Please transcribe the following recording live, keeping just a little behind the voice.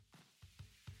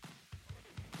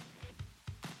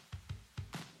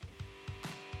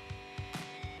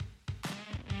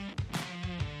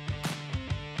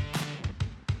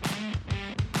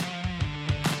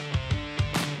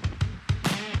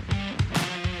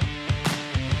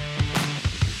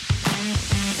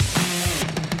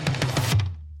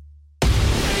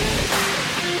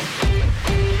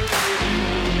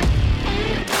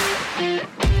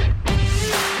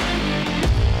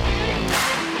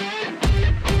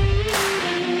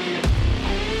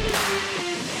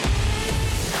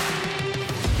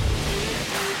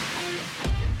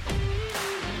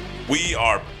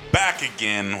are back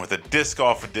again with a disc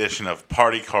golf edition of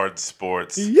Party Card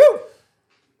Sports. You.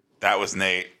 That was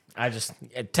Nate. I just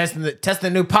testing the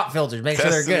new pop filters, make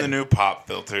sure they're good. Testing the new pop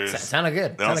filters. Sounded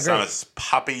good. They don't Sounded sound great. as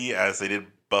poppy as they did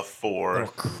before. A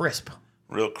little crisp.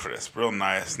 Real crisp, real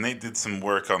nice. Nate did some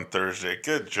work on Thursday.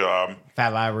 Good job.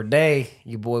 5 hour day.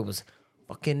 Your boy was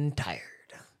fucking tired.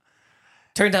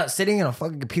 Turns out sitting in a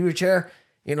fucking computer chair,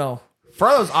 for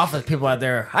all those office people out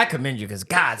there, I commend you because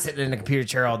God, sitting in a computer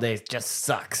chair all day just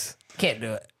sucks. Can't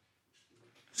do it.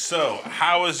 So,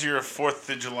 how was your 4th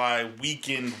of July week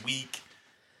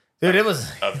Dude, it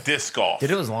was of disc golf? Dude,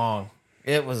 it was long.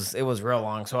 It was real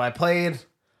long. So I played.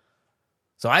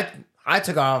 So I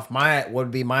took off what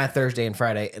would be my Thursday and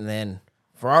Friday, and then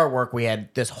for our work we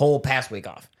had this whole past week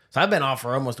off. So I've been off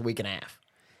for almost a week and a half.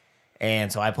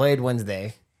 And so I played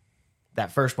Wednesday,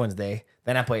 that first Wednesday.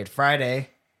 Then I played Friday.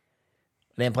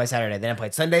 Then played Saturday. Then I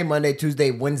played Sunday, Monday,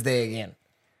 Tuesday, Wednesday again.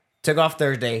 Took off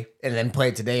Thursday and then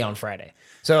played today on Friday.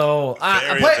 So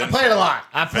I played a lot.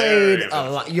 I played a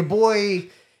lot. Your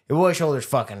boy's shoulder's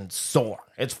fucking sore.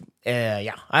 It's I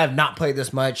have not played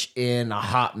this much in a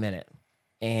hot minute,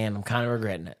 and I'm kind of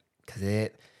regretting it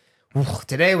because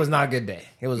today was not a good day.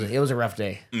 It was a rough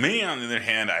day. Me, on the other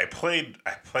hand, I played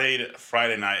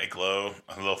Friday night at Glow,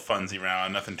 a little funsy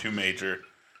round, nothing too major.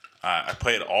 I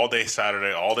played all day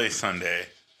Saturday, all day Sunday,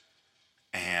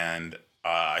 and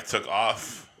I took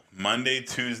off Monday,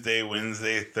 Tuesday,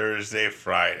 Wednesday, Thursday,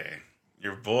 Friday.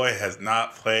 Your boy has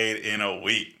not played in a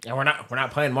week. And we're not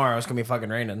playing tomorrow. It's gonna be fucking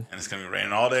raining. And it's gonna be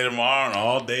raining all day tomorrow and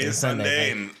all day Sunday.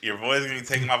 And your boy's gonna be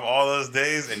taking off all those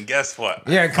days. And guess what?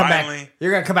 You're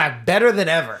gonna come back better than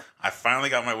ever. I finally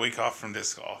got my week off from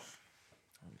disc golf.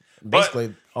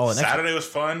 Basically, Saturday was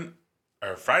fun.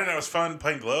 Or Friday night was fun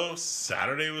playing Glow.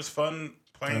 Saturday was fun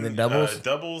playing the doubles.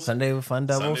 Doubles. Sunday was fun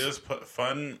doubles. Sunday was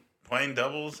fun playing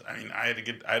doubles. I mean, I had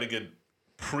a good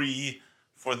pre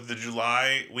 4th of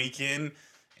July weekend,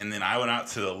 and then I went out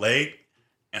to the lake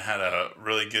and had a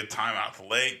really good time out at the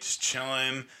lake, just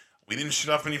chilling. We didn't shoot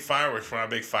off any fireworks. We're not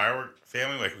a big firework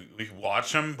family. Like we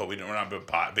watch them, but we're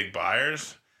not big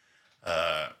buyers.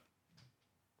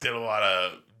 Did a lot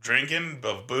of drinking,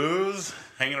 of booze,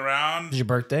 hanging around. It was your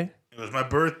birthday? It was my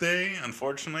birthday.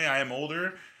 Unfortunately, I am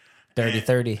older.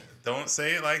 Dirty. Don't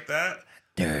say it like that.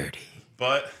 Dirty.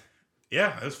 But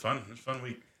yeah, it was fun. It was a fun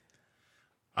week.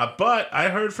 But I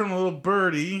heard from a little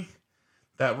birdie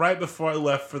that right before I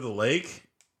left for the lake,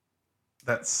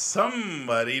 that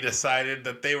somebody decided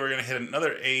that they were going to hit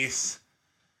another ace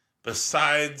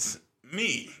besides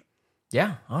me.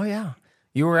 Yeah. Oh, yeah.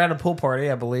 You were at a pool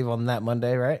party, I believe, on that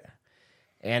Monday, right?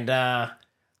 And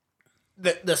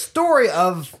the story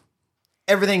of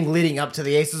everything leading up to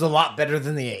the ace is a lot better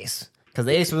than the ace. Because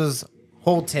the ace was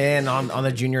hole 10 on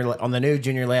the new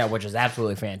junior layout, which is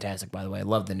absolutely fantastic, by the way. I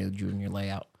love the new junior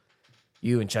layout.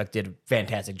 You and Chuck did a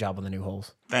fantastic job on the new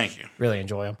holes. Thank you. Really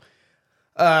enjoy them.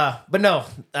 But no,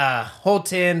 hole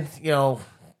 10,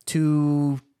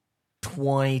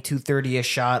 220, 230-ish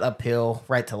shot uphill,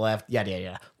 right to left, yada, yada,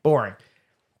 yada. Boring.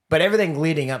 But everything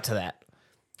leading up to that.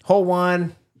 Hole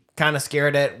 1, kind of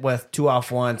scared it with 2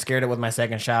 off 1, scared it with my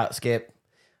second shot, skip,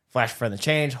 flash for the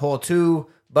change. Hole 2,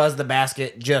 buzzed the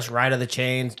basket just right of the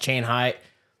chains, chain height.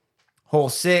 Hole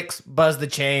 6, buzzed the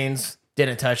chains,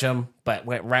 didn't touch them, but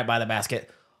went right by the basket.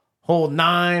 Hole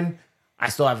 9, I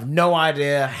still have no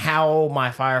idea how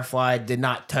my Firefly did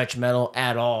not touch metal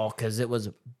at all because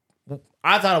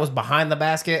I thought it was behind the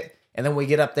basket, and then we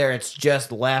get up there, it's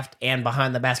just left and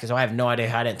behind the basket, so I have no idea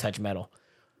how I didn't touch metal.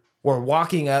 We're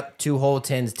walking up to hole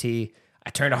 10's tee. I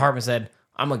turned to Harp and said,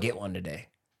 I'm going to get one today.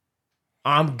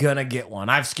 I'm going to get one.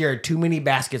 I've scared too many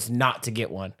baskets not to get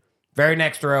one. Very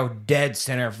next row, dead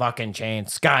center fucking chain.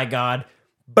 Sky God.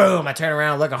 Boom. I turn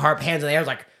around, look at Harp, hands in the air. I was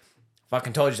like,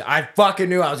 fucking told you. I fucking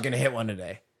knew I was going to hit one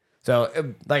today.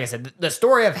 So, like I said, the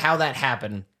story of how that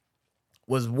happened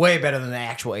was way better than the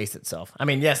actual ace itself. I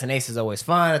mean, yes, an ace is always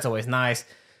fun. It's always nice.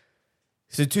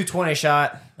 It's a 220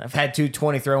 shot. I've had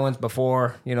 220 throw-ins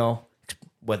before,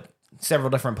 with several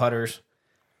different putters.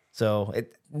 So,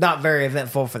 it's not very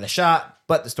eventful for the shot,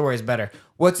 but the story is better.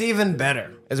 What's even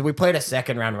better is we played a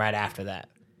second round right after that.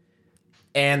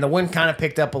 And the wind kind of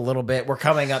picked up a little bit. We're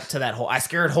coming up to that hole. I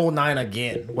scared hole 9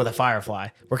 again with a Firefly.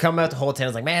 We're coming up to hole 10. I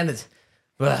was like, man,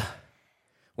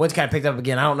 wind's kind of picked up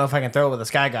again. I don't know if I can throw it with a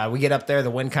Sky God. We get up there. The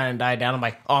wind kind of died down. I'm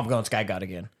like, oh, I'm going Sky God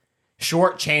again.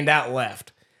 Short, chained out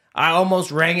left. I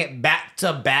almost rang it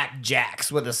back-to-back jacks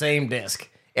with the same disc.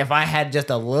 If I had just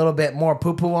a little bit more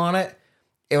poo-poo on it,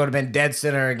 it would have been dead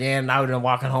center again. I would have been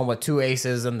walking home with 2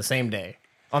 aces in the same day.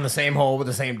 On the same hole with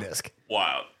the same disc.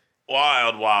 Wild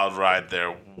ride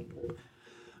there.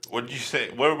 What did you say?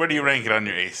 Where do you rank it on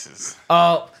your aces?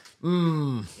 Oh,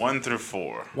 1 through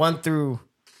 4. 1 through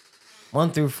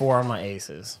 4 on my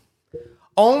aces.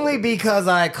 Only because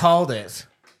I called it.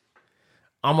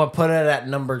 I'm gonna put it at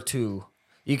number 2.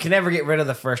 You can never get rid of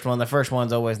the first one. The first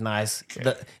one's always nice,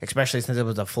 especially since it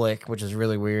was a flick, which is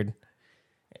really weird.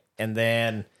 And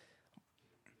then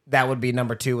that would be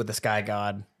number 2 with the Sky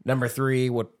God. Number 3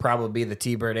 would probably be the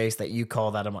T-Bird ace that you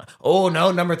called out of my. Oh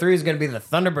no, number 3 is gonna be the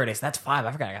Thunderbird ace. That's 5.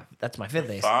 I forgot. That's my 5th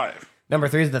ace. 5. Number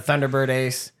 3 is the Thunderbird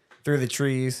ace through the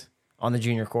trees on the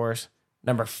junior course.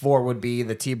 Number 4 would be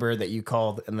the T-Bird that you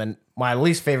called. And then my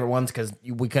least favorite ones, because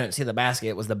we couldn't see the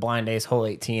basket, was the blind ace hole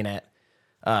 18 at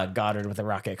Goddard with the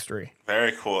Rock X3.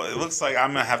 Very cool. It looks like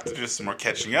I'm going to have to do some more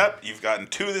catching up. You've gotten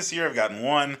 2 this year. I've gotten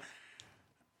 1.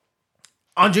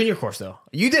 On junior course, though.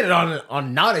 You did it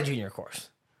on not a junior course.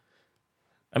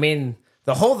 I mean,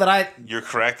 the hole that I... You're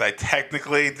correct. I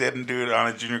technically didn't do it on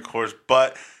a junior course,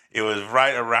 but it was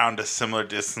right around a similar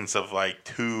distance of like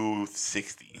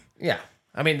 260. Yeah.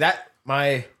 I mean,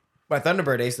 my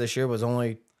Thunderbird ace this year was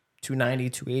only 290,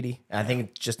 280. I think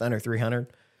it's just under 300.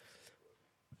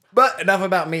 But enough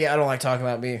about me. I don't like talking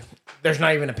about me. There's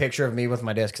not even a picture of me with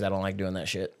my disc because I don't like doing that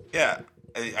shit. Yeah.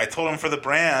 I told him for the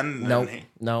brand. No,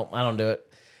 I don't do it.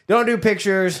 Don't do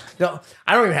pictures. I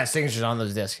don't even have signatures on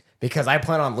those discs because I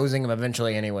plan on losing them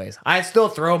eventually anyways. I still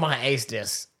throw my ace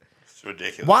discs. It's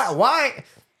ridiculous. Why?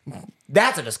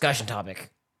 That's a discussion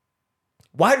topic.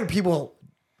 Why do people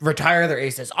retire their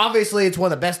ace discs? Obviously, it's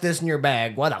one of the best discs in your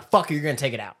bag. Why the fuck are you going to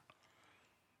take it out?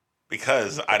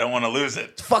 Because I don't want to lose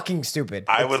it. It's fucking stupid.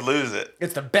 I would lose it.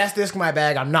 It's the best disc in my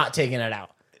bag. I'm not taking it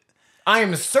out. I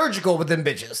am surgical with them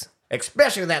bitches.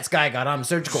 Especially with that Sky God. I'm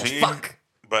surgical as fuck.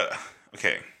 But,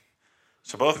 okay.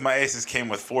 So both my aces came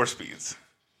with 4 speeds.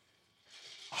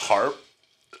 A harp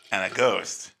and a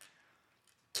ghost.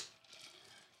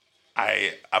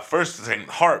 I first think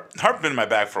harp been in my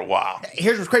bag for a while.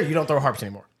 Here's what's crazy. You don't throw harps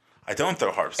anymore. I don't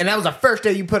throw harps. And that was the first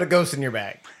day you put a ghost in your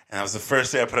bag. And that was the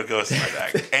first day I put a ghost in my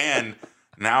bag. And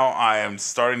now I am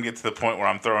starting to get to the point where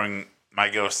I'm throwing my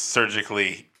ghost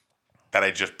surgically that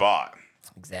I just bought.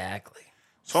 Exactly.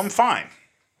 So I'm fine.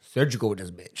 Surgical with this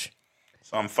bitch.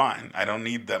 So I'm fine. I don't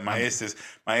need that. My ace is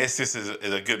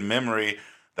a good memory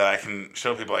that I can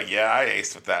show people like, yeah, I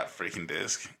aced with that freaking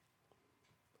disc.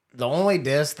 The only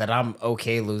disc that I'm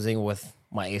okay losing with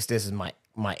my ace disc is my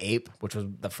ape, which was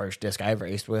the first disc I ever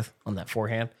aced with on that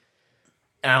forehand.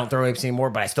 And I don't throw apes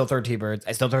anymore, but I still throw T-Birds.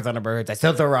 I still throw Thunderbirds. I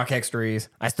still throw Rock X3s.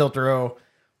 I still throw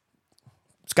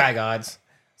Sky Gods.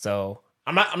 So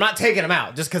I'm not taking them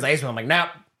out just because I aced with them. I'm like, nope,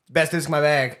 best disc in my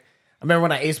bag. I remember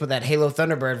when I aced with that Halo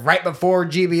Thunderbird right before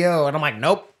GBO, and I'm like,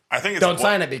 nope, don't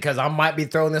sign it because I might be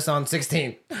throwing this on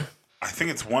 16. I think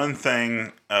it's one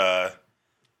thing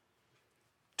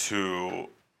to,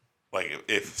 like,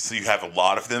 if you have a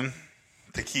lot of them,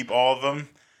 to keep all of them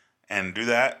and do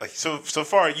that. Like, so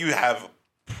far you have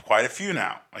quite a few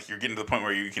now. Like, you're getting to the point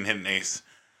where you can hit an ace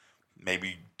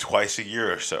maybe twice a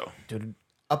year or so. Dude,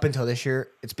 up until this year,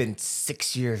 it's been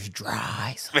 6 years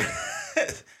dry.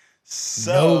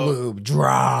 So, no lube,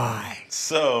 dry.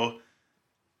 So,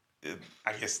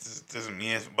 I guess this doesn't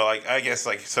mean it, but like, I guess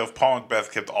like, so if Paul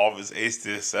Macbeth kept all of his ace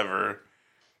discs ever,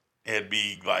 it'd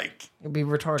be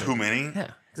retarded. Too many.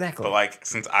 Yeah, exactly. But like,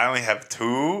 since I only have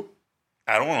 2,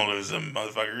 I don't want to lose them,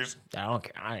 motherfuckers. I don't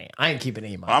care. I ain't keeping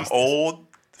any money. I'm old,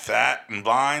 fat, and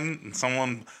blind, and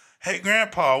someone, hey,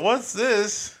 Grandpa, what's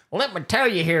this? Let me tell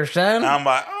you here, son. And I'm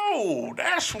like, oh,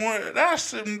 that's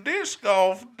some disc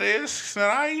golf discs that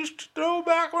I used to throw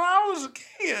back when I was a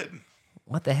kid.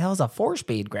 What the hell's a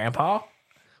 4-speed, Grandpa?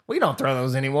 We don't throw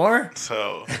those anymore.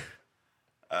 So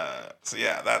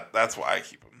yeah, that's why I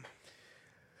keep them.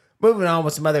 Moving on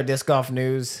with some other disc golf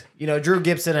news. You know, Drew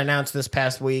Gibson announced this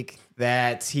past week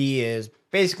that he is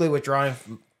basically withdrawing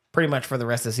pretty much for the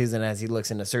rest of the season as he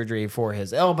looks into surgery for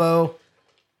his elbow.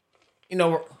 You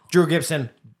know, Drew Gibson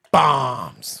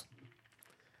bombs.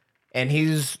 And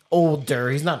he's older.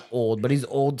 He's not old, but he's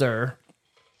older.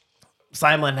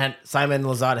 Simon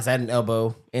Lizotte has had an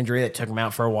elbow injury that took him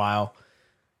out for a while.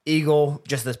 Eagle,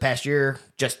 just this past year,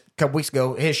 just a couple weeks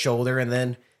ago, his shoulder, and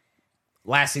then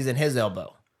last season, his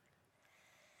elbow.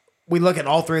 We look at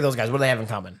all 3 of those guys. What do they have in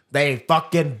common? They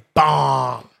fucking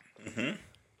bomb. Mm-hmm.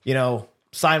 You know,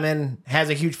 Simon has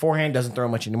a huge forehand, doesn't throw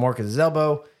much anymore because of his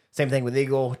elbow. Same thing with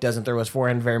Eagle, doesn't throw his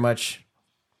forehand very much.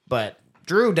 But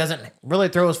Drew doesn't really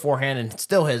throw his forehand, and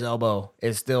still his elbow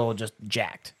is still just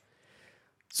jacked.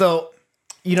 So,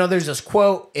 you know, there's this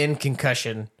quote in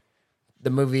Concussion, the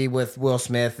movie with Will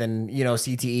Smith and, you know,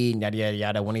 CTE, yada, yada,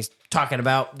 yada, when he's talking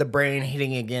about the brain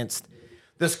hitting against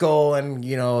the skull and,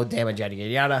 you know, damage, yada, yada,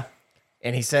 yada.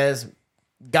 And he says,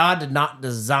 God did not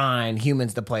design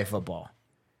humans to play football.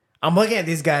 I'm looking at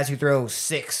these guys who throw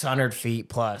 600 feet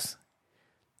plus,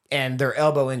 and their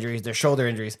elbow injuries, their shoulder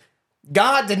injuries.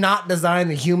 God did not design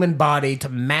the human body to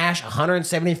mash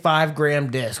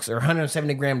 175-gram discs or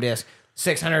 170-gram discs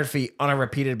 600 feet on a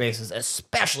repeated basis,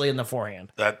 especially in the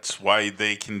forehand. That's why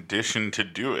they condition to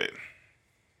do it.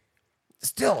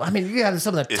 Still, I mean, you have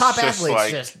some of the top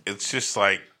athletes. It's just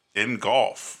like in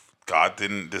golf. God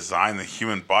didn't design the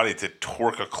human body to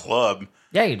torque a club.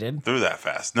 Yeah, you did. Through that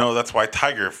fast. No, that's why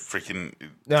Tiger freaking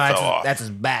fell off. That's his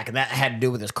back, and that had to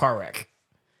do with his car wreck.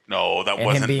 No, that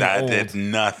wasn't. That had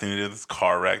nothing to do with his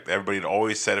car wreck. Everybody had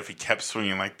always said if he kept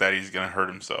swinging like that, he's going to hurt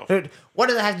himself. Dude, what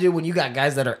does that have to do when you got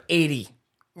guys that are 80,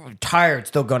 tired,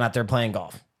 still going out there playing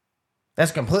golf?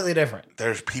 That's completely different.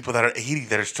 There's people that are 80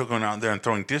 that are still going out there and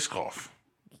throwing disc golf.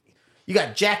 You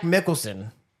got Jack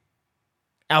Mickelson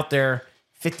out there,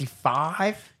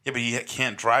 55. Yeah, but he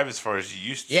can't drive as far as he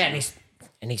used to. Yeah,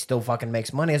 and he still fucking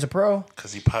makes money as a pro.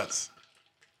 Because he putts.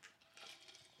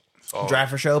 Drive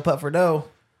for show, putt for dough.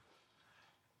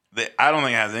 I don't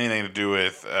think it has anything to do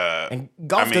with... and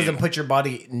golf doesn't put your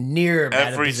body near as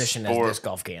bad a position as disc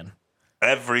golf can.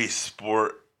 Every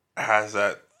sport has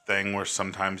that thing where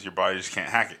sometimes your body just can't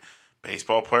hack it.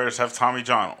 Baseball players have Tommy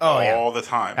John all the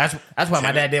time. That's why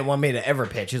my dad didn't want me to ever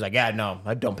pitch. He's like, yeah, no,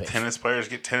 I don't pitch. Tennis players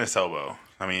get tennis elbow.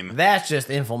 I mean... That's just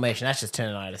inflammation. That's just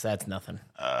tendonitis. That's nothing.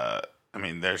 I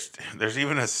mean, there's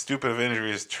even as stupid of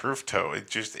injury as turf toe.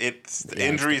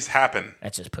 Injuries happen.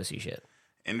 That's just pussy shit.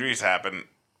 Injuries happen.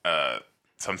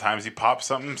 Sometimes you pop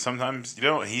something. Sometimes you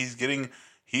don't. He's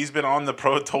been on the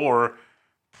pro tour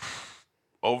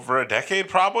over a decade,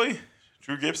 probably.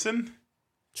 Drew Gibson.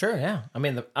 Sure, yeah. I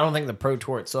mean, I don't think the pro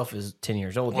tour itself is 10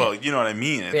 years old. Well, you know what I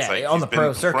mean. It's like on he's the been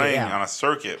pro circuit, playing on a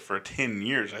circuit for 10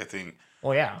 years, I think.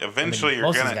 Well, yeah. Eventually,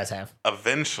 most of these guys have.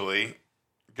 Eventually,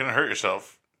 you're gonna hurt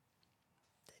yourself.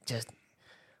 Just,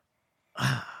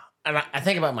 and I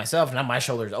think about myself, and my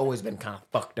shoulder's always been kind of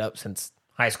fucked up since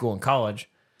high school and college.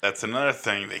 That's another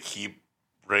thing. They keep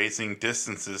raising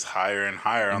distances higher and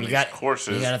higher on these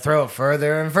courses. You got to throw it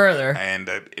further and further, and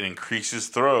it increases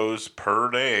throws per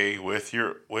day with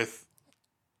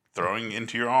throwing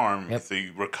into your arm. Yep. The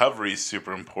recovery is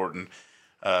super important.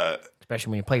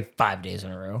 Especially when you play 5 days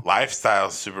in a row. Lifestyle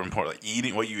is super important. Like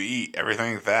eating what you eat,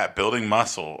 everything like that, building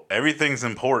muscle, everything's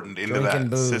important into drinking that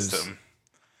booze. System.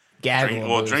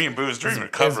 Drinking booze during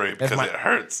recovery because it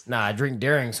hurts. Nah, I drink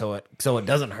during so it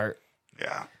doesn't hurt.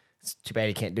 Yeah. It's too bad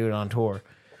he can't do it on tour.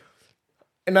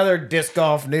 Another disc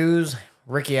golf news.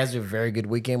 Ricky has a very good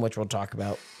weekend, which we'll talk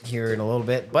about here in a little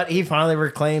bit. But he finally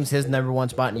reclaims his number one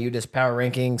spot in UDisc Power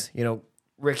Rankings. You know,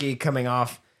 Ricky coming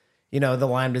off, the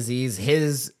Lyme disease,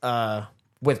 his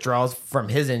withdrawals from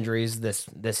his injuries this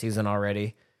season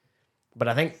already. But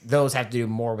I think those have to do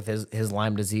more with his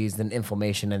Lyme disease than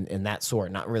inflammation and that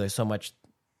sort. Not really so much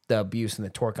the abuse and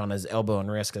the torque on his elbow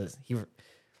and wrist, because he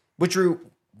withdrew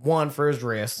one for his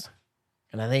wrist,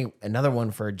 and I think another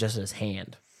one for just his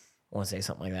hand. I want to say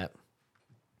something like that.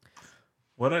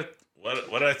 What did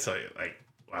I tell you? Like,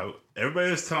 everybody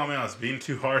was telling me I was being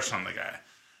too harsh on the guy.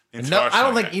 No, I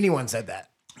don't think anyone said that.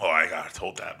 Oh, I got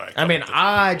told that.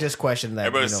 I just questioned that.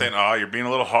 Everybody's saying, "Oh, you're being a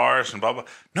little harsh," and blah blah.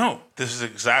 No, this is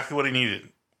exactly what he needed.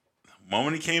 The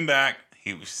moment he came back,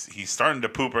 he's starting to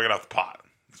poop right off the pot.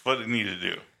 That's what he needed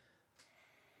to do.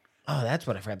 Oh, that's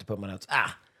what I forgot to put in my notes.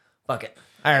 Fuck it.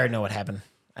 I already know what happened,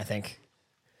 I think.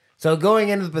 So going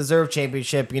into the Preserve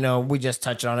Championship, we just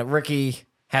touched on it. Ricky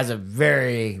has a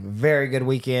very, very good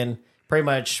weekend. Pretty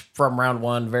much from round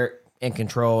one, very in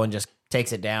control and just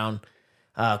takes it down.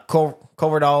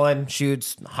 Culver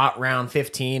shoots hot round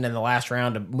 15 in the last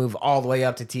round to move all the way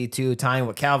up to T2, tying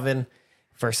with Calvin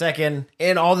for second.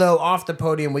 And although off the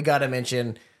podium, we got to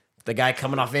mention the guy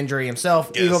coming off injury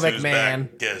himself, Eagle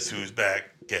McMahon. Guess who's back?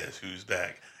 Guess who's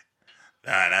back?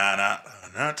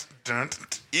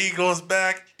 Eagles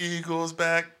back. Eagles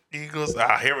back. Eagles.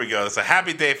 Here we go. It's a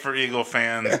happy day for Eagle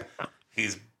fans.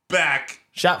 He's back.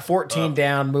 Shot 14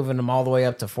 down, moving him all the way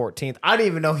up to 14th. I didn't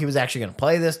even know he was actually going to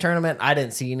play this tournament. I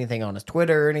didn't see anything on his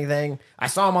Twitter or anything. I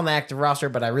saw him on the active roster,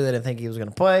 but I really didn't think he was going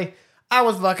to play. I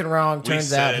was fucking wrong.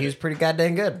 Turns out he was pretty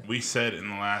goddamn good. We said in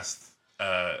the last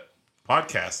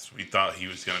podcast we thought he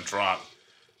was going to drop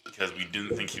because we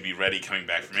didn't think he'd be ready coming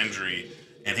back from injury,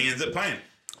 and he ends up playing.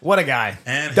 What a guy.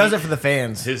 And does it for the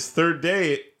fans. His third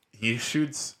day, he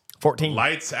shoots 14.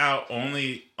 Lights out,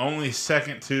 only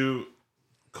second to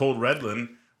Cold Redland,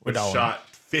 which shot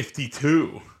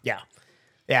 52.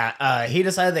 Yeah. He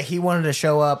decided that he wanted to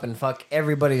show up and fuck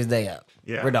everybody's day up.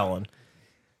 Yeah. Redolin.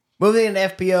 Moving into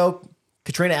FPO,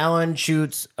 Katrina Allen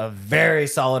shoots a very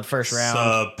solid first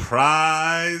round.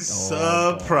 Surprise.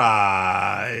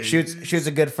 Shoots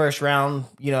a good first round,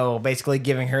 basically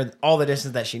giving her all the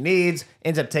distance that she needs.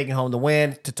 Ends up taking home the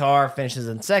win. Tatar finishes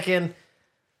in second.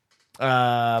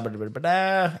 And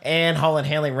Holland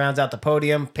Hanley rounds out the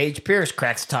podium. Paige Pierce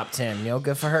cracks top 10.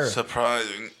 Good for her.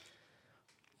 Surprising.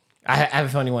 I have a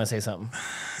feeling you want to say something.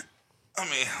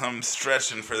 I'm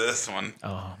stretching for this one. Oh,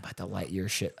 I'm about to light your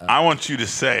shit up. I want you to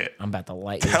say it. I'm about to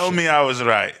light Tell your shit me I was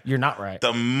right. You're not right.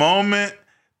 The moment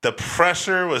the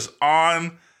pressure was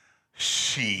on,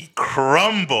 she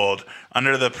crumbled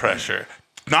under the pressure.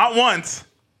 Not once,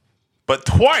 but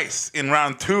twice in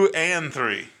round 2 and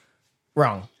 3.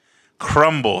 Wrong.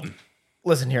 Crumbled.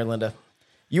 Listen here, Linda.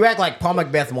 You act like Paul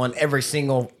Macbeth won every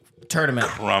single tournament.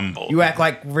 Crumbled. You act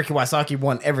like Ricky Wysocki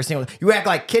won every single. You act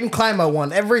like Ken Klimo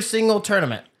won every single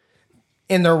tournament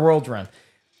in their World run.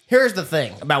 Here's the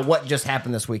thing about what just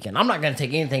happened this weekend. I'm not going to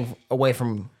take anything away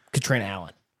from Katrina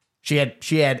Allen. She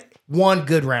had one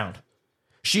good round.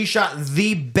 She shot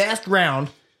the best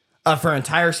round of her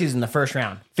entire season, the first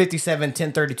round, 57,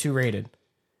 10-32 rated.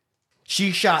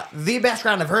 She shot the best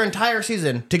round of her entire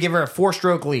season to give her a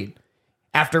 4-stroke lead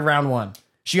after round 1.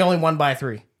 She only won by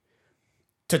 3.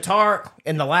 Tatar,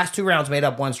 in the last 2 rounds, made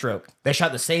up 1 stroke. They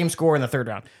shot the same score in the 3rd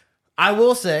round. I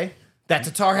will say that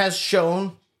Tatar has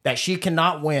shown that she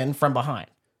cannot win from behind.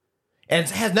 And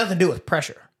it has nothing to do with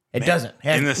pressure. It doesn't.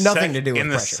 It has nothing to do with pressure. In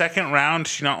the second round,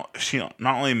 she not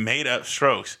only made up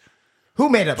strokes. Who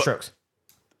made up strokes?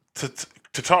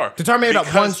 Tatar. Tatar made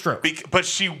up 1 stroke. But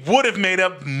she would have made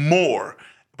up more.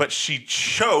 But she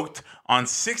choked on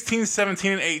 16,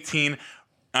 17, and 18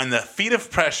 on the feet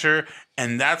of pressure,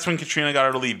 and that's when Katrina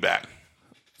got her lead back.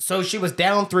 So she was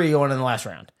down 3 going in the last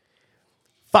round.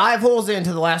 5 holes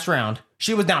into the last round,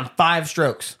 she was down 5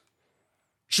 strokes.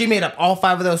 She made up all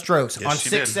 5 of those strokes on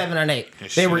 6, 7, and 8.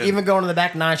 They were even going to the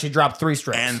back 9. She dropped 3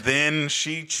 strokes. And then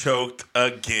she choked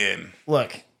again.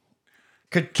 Look.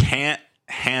 Can't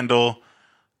handle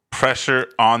pressure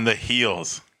on the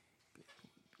heels.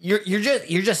 You're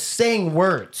just saying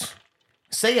words.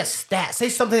 Say a stat. Say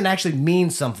something that actually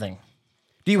means something.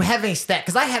 Do you have a stat?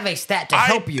 Because I have a stat to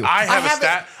help you. I have a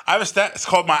stat. I have a stat. It's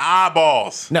called my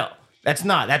eyeballs. No, that's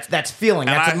not. That's feeling.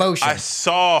 That's emotion. I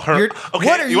saw her. Okay,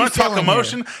 what are you want to talk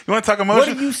emotion? Here? You want to talk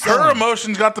emotion? What are you her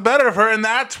emotions got the better of her, and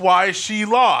that's why she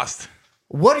lost.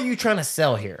 What are you trying to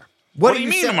sell here? What do you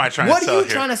mean? Am I trying to sell here? What are you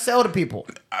trying to sell to people?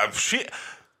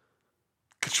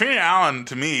 Katrina Allen,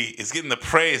 to me, is getting the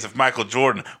praise of Michael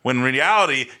Jordan, when in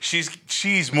reality,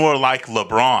 she's more like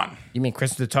LeBron. You mean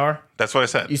Kristen Tatar? That's what I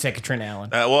said. You said Katrina Allen.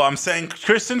 Well, I'm saying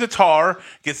Kristen Tatar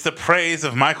gets the praise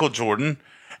of Michael Jordan,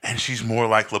 and she's more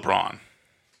like LeBron.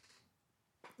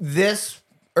 This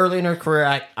early in her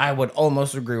career, I would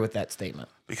almost agree with that statement.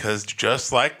 Because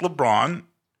just like LeBron,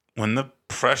 when the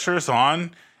pressure's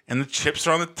on and the chips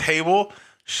are on the table,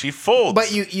 she folds.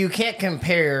 But you can't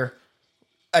compare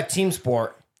a team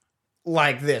sport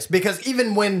like this, because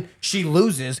even when she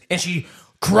loses and she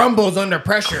crumbles under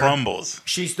pressure,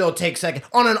 she still takes second.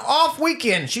 On an off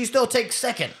weekend, she still takes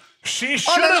second. She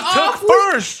should have took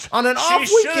first. On an off weekend.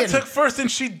 She should have took first, and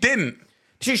she didn't.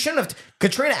 She shouldn't have.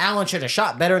 Katrina Allen should have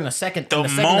shot better in the second and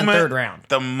 3rd round.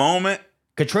 The moment.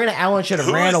 Katrina Allen should have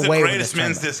ran away with this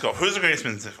tournament. Who's the greatest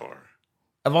men's disc golfer?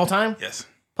 Of all time? Yes.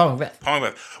 Paul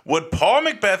Macbeth. Would Paul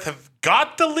Macbeth have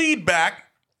got the lead back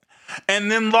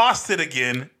and then lost it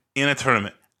again in a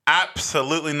tournament?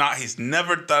 Absolutely not. He's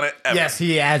never done it ever. Yes,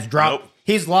 he has dropped. Nope.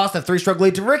 He's lost a 3-stroke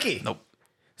lead to Ricky. Nope.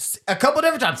 A couple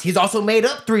different times. He's also made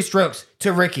up 3 strokes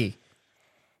to Ricky.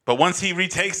 But once he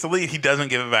retakes the lead, he doesn't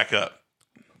give it back up.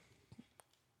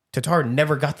 Tatar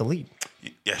never got the lead.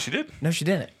 Yeah, she did. No, she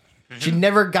didn't. She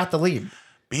never got the lead.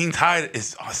 Being tied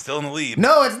is still in the lead.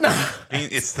 No, it's not.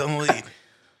 It's still in the lead.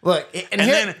 Look, and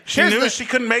then she knew she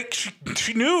couldn't make.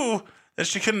 She knew that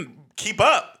she couldn't keep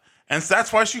up, and so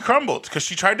that's why she crumbled, because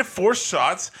she tried to force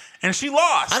shots and she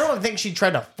lost. I don't think she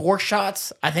tried to force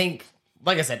shots. I think,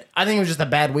 like I said, I think it was just a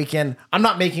bad weekend. I'm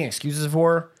not making excuses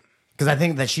for her, because I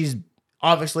think that she's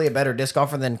obviously a better disc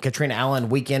golfer than Katrina Allen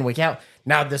week in, week out.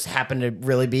 Now this happened to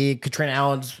really be Katrina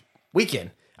Allen's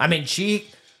weekend. I mean,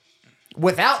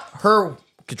 without her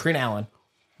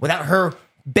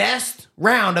best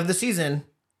round of the season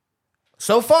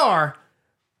so far,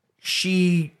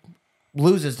 she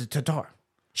loses to Tatar.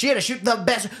 She had to shoot the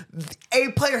best.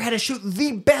 A player had to shoot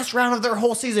the best round of their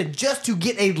whole season just to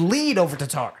get a lead over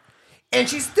Tatar. And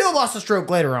she still lost a stroke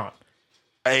later on.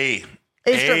 A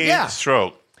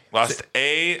stroke. Lost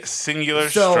a singular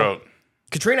stroke.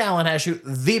 Katrina Allen had to shoot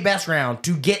the best round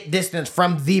to get distance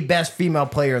from the best female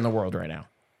player in the world right now.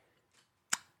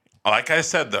 Like I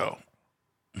said, though,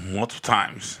 multiple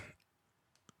times.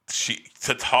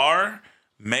 Tatar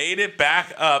made it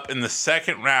back up in the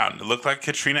second round. It looked like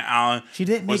Katrina Allen She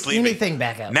didn't was make leaving. anything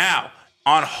back up. Now,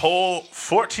 on hole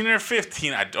 14 or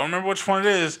 15, I don't remember which one it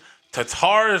is,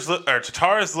 Tatar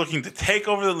is looking to take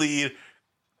over the lead.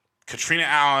 Katrina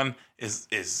Allen is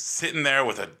sitting there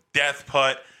with a death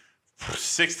putt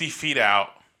 60 feet out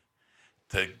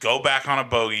to go back on a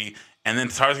bogey, and then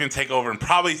Tatar's going to take over and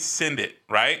probably send it,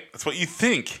 right? That's what you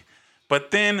think.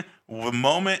 But then the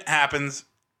moment happens,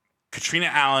 Katrina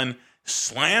Allen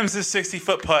slams this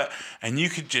 60-foot putt, and you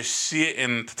could just see it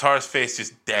in Tatar's face,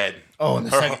 just dead. Oh, in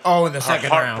the second Her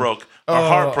heart round. broke. Her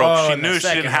heart broke. She in the knew she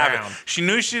second didn't have round. it. She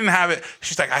knew she didn't have it.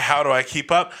 She's like, how do I keep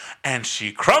up? And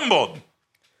she crumbled.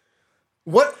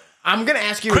 What? I'm going to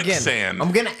ask you Quicksand. again.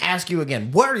 I'm going to ask you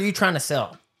again. What are you trying to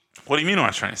sell? What do you mean what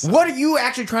I'm trying to say? What are you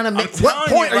actually trying to make? I'm What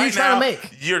telling point are you right trying now, to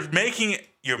make?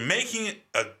 You're making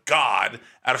a god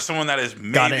out of someone that is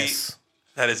maybe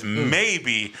Goddess.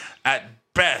 maybe at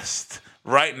best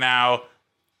right now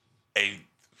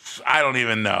I don't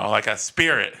even know, like a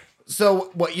spirit. So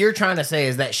what you're trying to say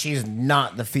is that she's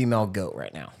not the female GOAT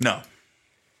right now. No.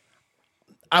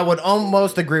 I would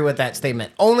almost agree with that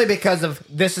statement, only because of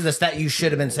this is the stat you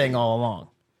should have been saying all along.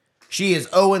 She is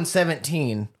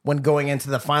 0-17 when going into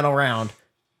the final round,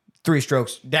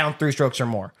 down 3 strokes or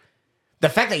more. The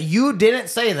fact that you didn't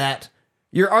say that,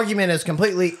 your argument is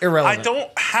completely irrelevant. I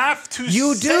don't have to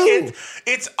You say do. it.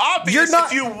 It's obvious You're not-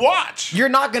 if you watch. You're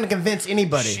not going to convince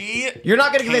anybody. You're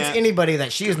not going to convince anybody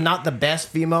that she is not the best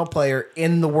female player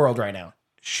in the world right now.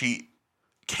 She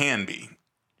can be.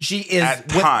 She is At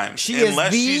times. She is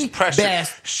Unless she's the pressured.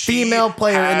 best She female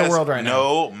player in the world right has now.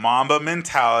 no Mamba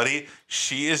mentality.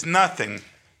 She is nothing.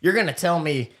 You're going to tell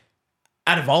me,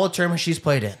 out of all the tournaments she's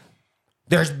played in,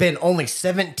 there's been only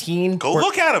 17. Go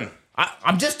look at him.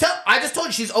 I just told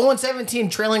you she's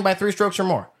 0-17, trailing by 3 strokes or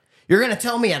more. You're going to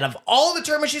tell me, out of all the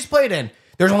tournaments she's played in,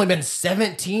 there's only been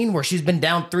 17 where she's been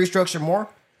down 3 strokes or more?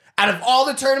 Out of all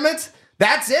the tournaments,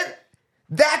 that's it?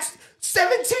 That's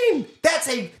 17. That's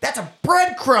a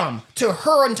breadcrumb to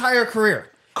her entire career.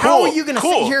 How are you going to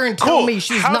sit here and tell me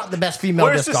she's not the best female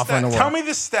Where's disc golfer in the world? Tell me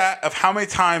the stat of how many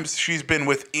times she's been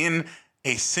within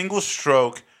a single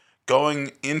stroke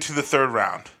going into the third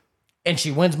round. And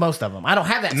she wins most of them. I don't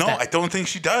have that No, stat. I don't think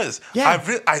she does. Yeah.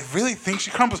 I really think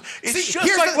she crumbles. It's See, just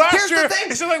here's like the- last here's the year.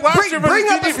 thing. It's just like last year Bring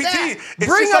versus up a DGPT. stat. It's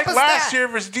Bring just up like a last stat. year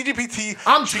versus DGPT.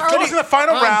 I'm She tired goes of- in the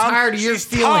final I'm round. tired of your She's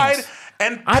feelings. tied,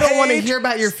 and I don't want to Paige hear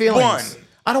about your feelings. won.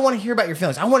 I don't want to hear about your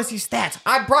feelings. I want to see stats.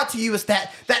 I brought to you a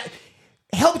stat that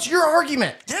helped your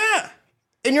argument, Yeah,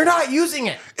 and you're not using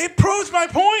it. it proves my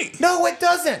point. No, it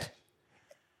doesn't.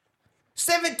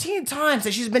 17 times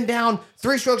that she's been down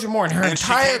 3 strokes or more in her And she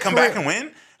entire can't come career. back and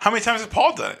win. How many times has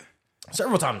Paul done it?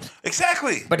 Several times.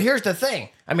 Exactly. But here's the thing.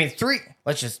 I mean, 3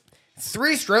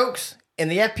 strokes in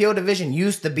the FPO division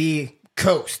used to be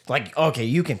coast. Like, okay,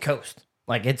 you can coast.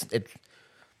 Like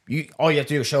all you have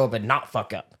to do is show up and not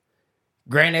fuck up.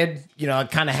 Granted,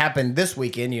 it kind of happened this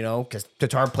weekend, because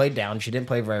Tatar played down. She didn't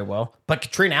play very well. But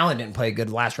Katrina Allen didn't play good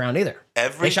last round either.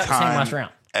 They shot the same last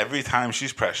round. Every time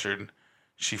she's pressured,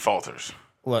 she falters.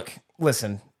 Look,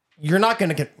 listen. You're not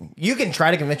going to... You can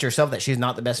try to convince yourself that she's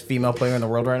not the best female player in the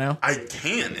world right now. I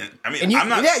can. I mean, And I'm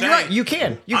not saying... you're right. You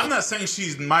can. I'm not saying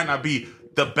she might not be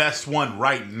the best one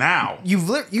right now. You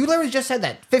literally just said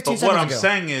that 15 But seconds what I'm ago.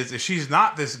 saying is, if she's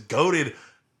not this goated,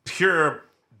 pure,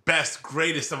 best,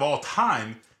 greatest of all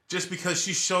time, just because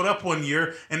she showed up one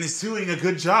year and is doing a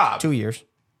good job. 2 years.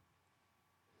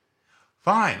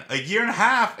 Fine. A year and a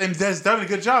half and has done a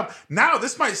good job. Now,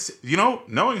 this might,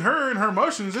 knowing her and her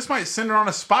emotions, this might send her on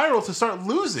a spiral to start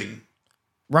losing.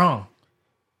 Wrong.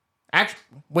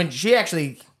 When she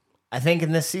actually, I think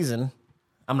in this season,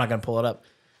 I'm not going to pull it up.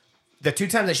 The 2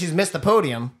 times that she's missed the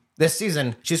podium this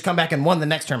season, she's come back and won the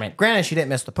next tournament. Granted, she didn't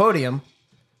miss the podium.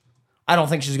 I don't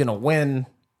think she's going to win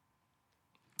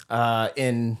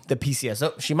in the PCS.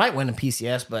 Oh, she might win in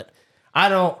PCS, but I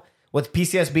don't. With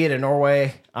PCS being in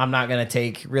Norway, I'm not going to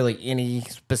take really any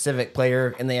specific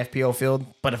player in the FPO field.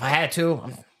 But if I had to,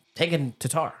 I'm taking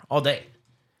Tatar all day.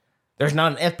 There's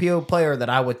not an FPO player that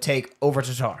I would take over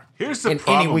Tatar Here's the in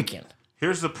problem. any weekend.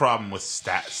 Here's the problem with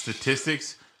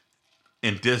statistics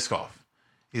in disc golf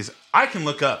is I can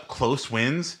look up close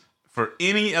wins for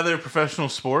any other professional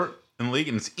sport in the league,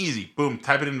 and it's easy. Boom,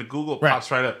 type it into Google, it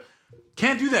pops right up.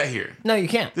 Can't do that here. No, you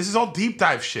can't. This is all deep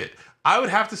dive shit. I would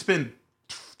have to spend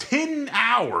 10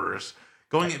 hours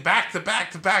going back to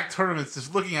back tournaments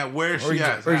just looking at where she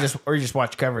is. Or you just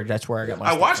watch coverage. That's where I got my I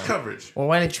stat watch from. coverage Well,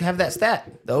 why didn't you have that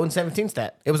stat? The 0-17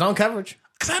 stat. It was on coverage.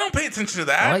 because I don't pay attention to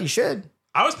that. Well, you should.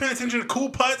 I was paying attention to cool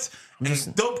putts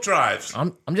and dope drives.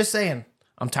 I'm just saying.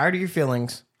 I'm tired of your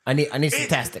feelings. I need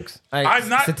statistics. I'm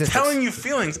not telling you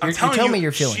feelings. I'm telling telling you me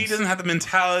your feelings. she doesn't have the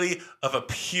mentality of a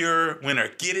pure winner.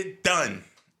 Get it done.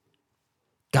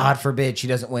 God forbid she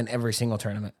doesn't win every single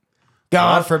tournament.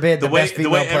 God forbid the best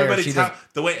female player.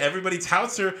 The way everybody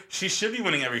touts her, she should be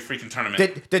winning every freaking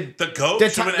tournament. Did the GOAT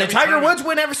did Tiger tournament. Woods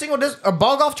win every single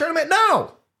ball golf tournament?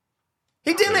 No,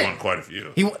 he didn't. He won quite a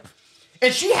few.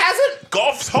 And she hasn't.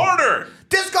 Golf's harder.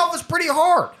 Disc golf is pretty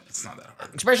hard. It's not that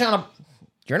hard. Especially on a.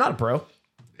 You're not a pro.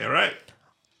 Yeah, right.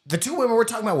 The two women we're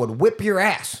talking about would whip your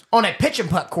ass on a pitch and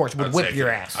putt course. Would whip your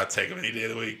ass. I'd take them any day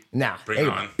of the week. Nah, Bring they it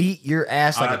would on. beat your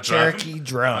ass like a Cherokee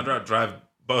drum. I'd drive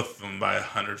both of them by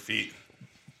 100 feet.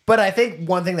 But I think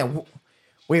one thing that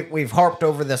we've harped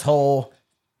over this whole,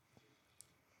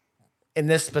 in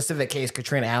this specific case,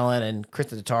 Katrina Allen and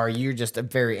Krista Tatar, you're just a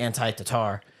very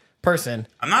anti-Tatar person.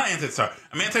 I'm not anti-Tatar.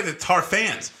 I'm anti-Tatar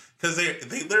fans because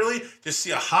they literally just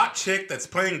see a hot chick that's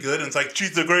playing good and it's like,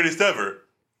 she's the greatest ever.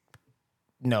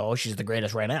 No, she's the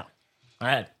greatest right now. All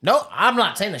right. No, I'm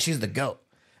not saying that she's the GOAT.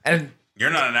 And you're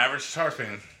not an average Tatar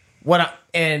fan.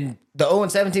 And the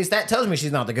 0-17 stat tells me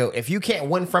she's not the GOAT. If you can't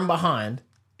win from behind,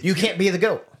 you can't be the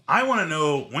GOAT. I want to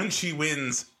know when she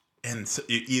wins and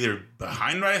either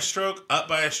behind by a stroke, up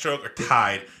by a stroke, or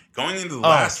tied going into the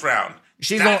last round.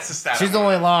 That's the stat. She's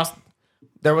only lost.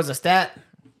 There was a stat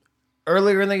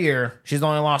earlier in the year. She's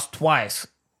only lost twice,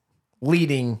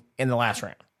 leading in the last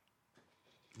round.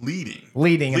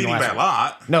 Leading in the last by round. A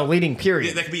lot. No, leading. Period.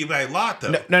 Yeah, that could be by a lot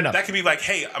though. No. That could be like,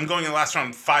 hey, I'm going in the last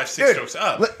round 5-6 strokes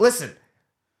up. Listen,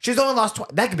 she's only lost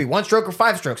twice. That could be 1 stroke or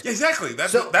 5 strokes. Yeah, exactly.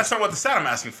 That's not what the stat I'm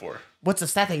asking for. What's the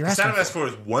stat that you're asking for? The asking stat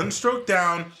I'm asking for is 1 stroke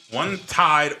down, 1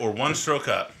 tied, or 1 stroke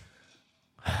up.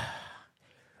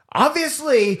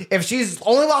 Obviously, if she's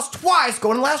only lost twice,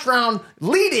 going to the last round,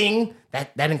 leading,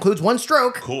 that includes 1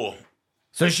 stroke. Cool.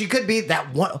 So she could be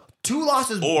that one. 2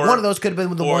 losses. Or one of those could have been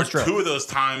with the 1 stroke. 2 of those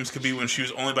times could be when she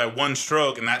was only by 1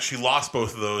 stroke, and that she lost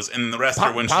both of those, and the rest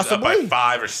are when she's up by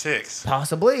 5 or 6.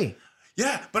 Possibly.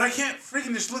 Yeah, but I can't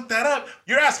freaking just look that up.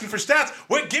 You're asking for stats.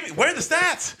 Wait, where are the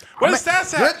stats? Where are the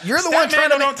stats at? You're the one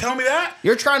trying to. Don't tell me that.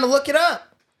 You're trying to look it up.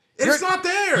 It's not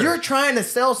there. You're trying to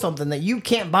sell something that you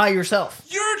can't buy yourself.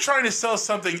 You're trying to sell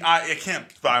something I can't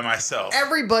buy myself.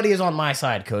 Everybody is on my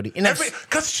side, Cody.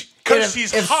 Because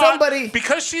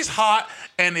she's hot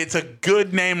and it's a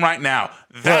good name right now.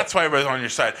 That's why everybody's on your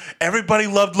side. Everybody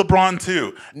loved LeBron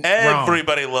too.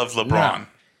 Everybody loves LeBron. No.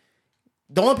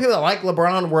 The only people that like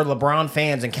LeBron were LeBron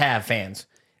fans and Cavs fans.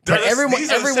 But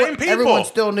everyone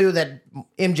still knew that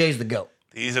MJ's the GOAT.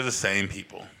 These are the same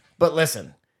people. But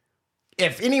listen,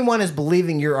 if anyone is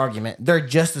believing your argument, they're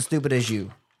just as stupid as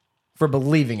you for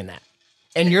believing in that.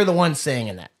 And you're the one saying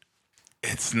in that.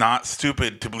 It's not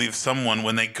stupid to believe someone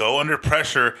when they go under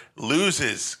pressure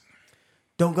loses.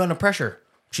 Don't go under pressure.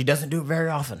 She doesn't do it very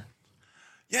often.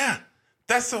 Yeah,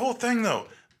 that's the whole thing, though.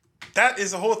 That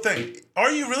is the whole thing.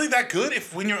 Are you really that good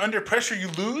if when you're under pressure you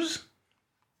lose?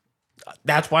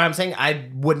 That's why I'm saying I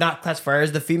would not classify her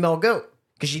as the female GOAT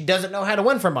because she doesn't know how to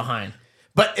win from behind.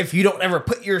 But if you don't ever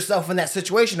put yourself in that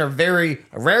situation or very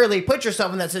rarely put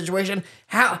yourself in that situation,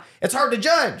 it's hard to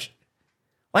judge.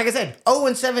 Like I said,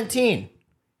 0-17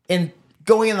 in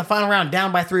going in the final round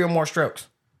down by 3 or more strokes.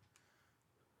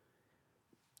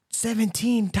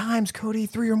 17 times, Cody,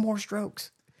 3 or more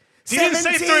strokes. You didn't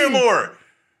say 3 or more.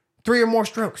 3 or more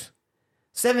strokes.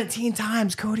 17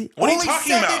 times, Cody. What are you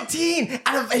talking about? 17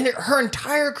 out of her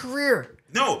entire career.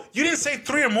 No, you didn't say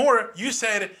 3 or more. You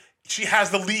said she has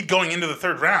the lead going into the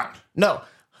 3rd round. No.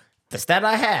 The stat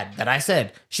I had that I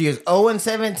said she is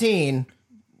 0-17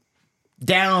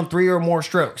 down 3 or more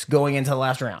strokes going into the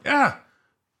last round. Yeah.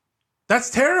 That's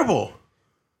terrible.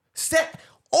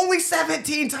 Only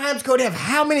 17 times, Cody, of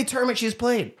how many tournaments she's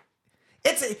played.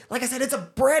 Like I said, it's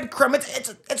a breadcrumb.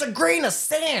 It's a grain of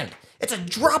sand. It's a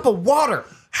drop of water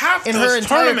in her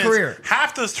entire career.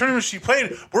 Half those tournaments she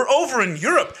played were over in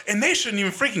Europe, and they shouldn't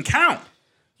even freaking count.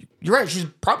 You're right. She's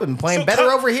probably been playing better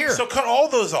over here. So cut all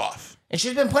those off. And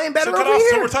she's been playing better over here.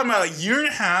 So we're talking about a year and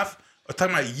a half. We're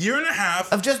talking about a year and a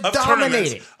half of just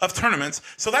dominating tournaments.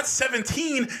 So that's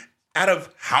 17 out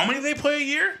of how many they play a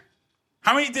year?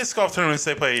 How many disc golf tournaments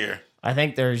they play a year? I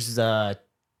think there's 10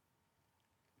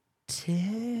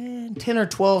 or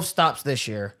 12 stops this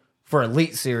year for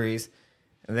Elite Series.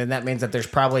 And then that means that there's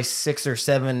probably 6 or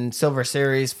 7 Silver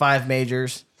Series, 5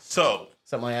 majors. So,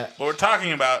 something like that. What we're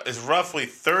talking about is roughly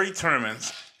 30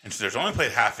 tournaments. And there's only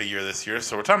played half a year this year.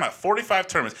 So we're talking about 45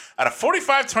 tournaments. Out of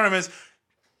 45 tournaments,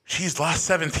 she's lost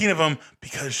 17 of them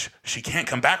because she can't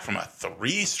come back from a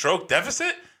 3-stroke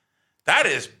deficit? That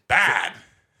is bad.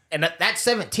 And that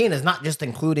 17 is not just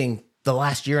including the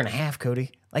last year and a half, Cody.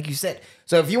 like you said.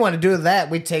 So if you want to do that,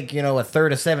 we take, a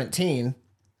third of 17,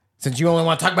 since you only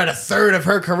want to talk about a third of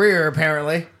her career,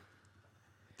 apparently.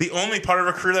 The only part of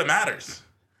her career that matters.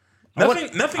 Nothing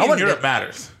in Europe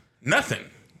matters. Nothing.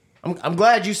 I'm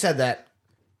glad you said that,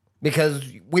 because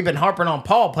we've been harping on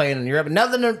Paul playing in Europe.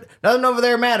 Nothing over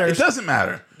there matters. It doesn't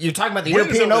matter. You're talking about the Wins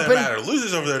European over Open. there matter.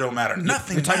 Losers over there don't matter.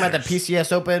 Nothing. You're talking about the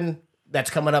PCS Open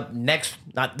that's coming up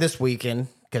not this weekend,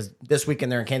 because this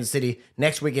weekend they're in Kansas City.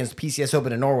 Next weekend's PCS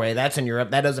Open in Norway. That's in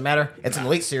Europe. That doesn't matter. It's an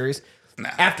Elite Series.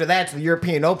 After that's the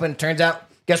European Open. Turns out,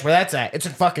 guess where that's at? It's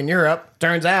in fucking Europe.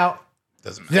 Turns out.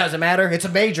 Doesn't matter. It's a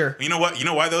major. You know what? You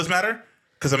know why those matter?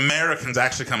 Because Americans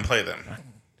actually come play them.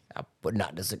 I would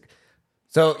not disagree.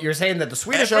 So you're saying that the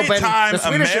Swedish Every Open... time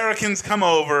Americans come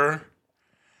over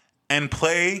and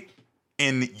play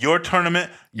in your tournament,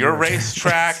 your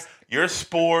racetrack, your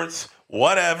sports,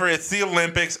 whatever, it's the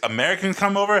Olympics, Americans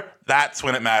come over, that's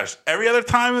when it matters. Every other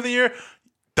time of the year,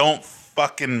 don't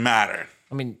fucking matter.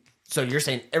 I mean, so you're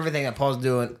saying everything that Paul's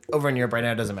doing over in Europe right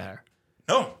now doesn't matter?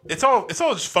 No, it's all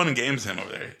just fun and games to him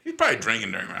over there. He's probably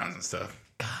drinking during rounds and stuff.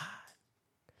 God.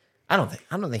 I don't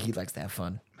think he likes to have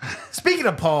fun. Speaking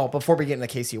of Paul, before we get into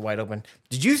KC Wide Open,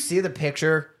 did you see the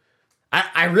picture?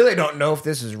 I really don't know if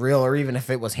this is real or even if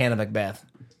it was Hannah Macbeth,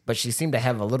 but she seemed to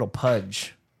have a little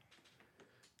pudge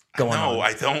going on. No,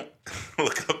 I don't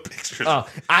look up pictures. Oh,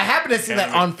 I happen to see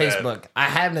that on Macbeth. Facebook. I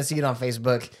happen to see it on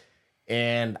Facebook.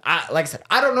 And like I said,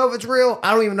 I don't know if it's real.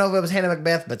 I don't even know if it was Hannah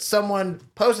Macbeth, but someone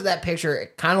posted that picture.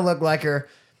 It kind of looked like her.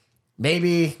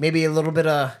 Maybe a little bit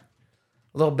of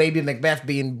little baby Macbeth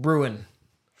being ruined.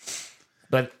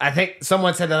 But I think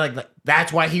someone said that like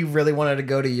that's why he really wanted to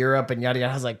go to Europe and yada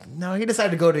yada. I was like, no, he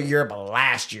decided to go to Europe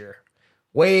last year,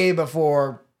 way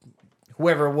before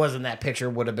whoever was in that picture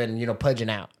would have been, pudging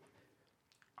out.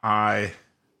 I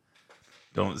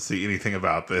don't see anything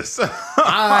about this.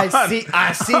 I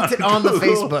seen it on the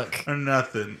Facebook. Or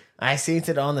nothing. I seen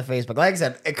it on the Facebook. Like I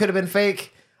said, it could have been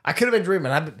fake. I could have been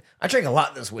dreaming. I drank a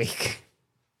lot this week.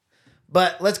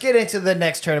 But let's get into the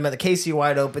next tournament, the KC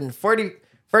Wide Open,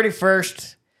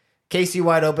 31st KC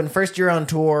Wide Open, first year on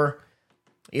tour.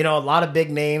 A lot of big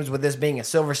names with this being a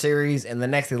Silver Series and the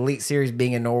next Elite Series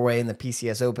being in Norway and the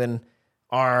PCS Open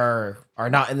are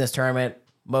not in this tournament,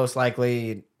 most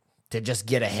likely to just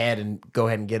get ahead and go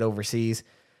ahead and get overseas.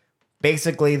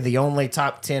 Basically, the only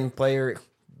top 10 player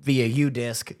via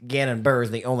U-Disc, Gannon Burr,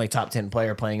 is the only top 10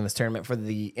 player playing in this tournament for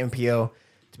the MPO.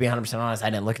 To be 100% honest, I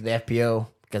didn't look at the FPO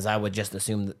because I would just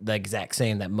assume the exact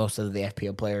same, that most of the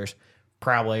FPO players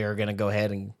probably are going to go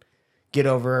ahead and get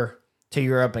over to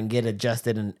Europe and get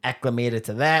adjusted and acclimated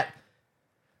to that.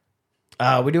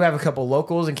 We do have a couple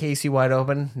locals in KC Wide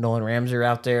Open. Nolan Ramsey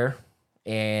out there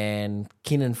and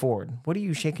Keenan Ford. What are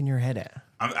you shaking your head at?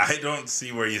 I don't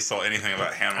see where you saw anything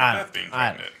about Hannah Macbeth being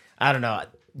pregnant. I don't know.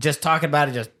 Just talking about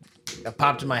it just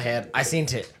popped in my head. I seen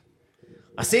it.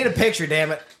 I seen a picture,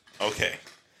 damn it. Okay.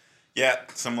 Yeah,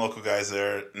 some local guys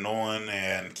there, Nolan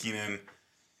and Keenan.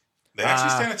 They actually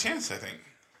stand a chance, I think.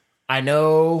 I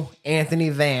know Anthony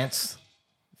Vance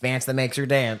that makes her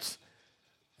dance,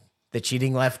 the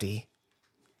cheating lefty,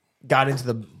 got into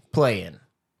the play-in.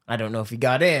 I don't know if he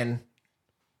got in,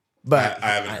 but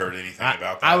I haven't heard anything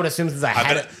about that. I would assume since I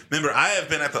hadn't... Remember, I have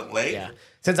been at the lake. Yeah.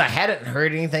 Since I hadn't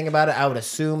heard anything about it, I would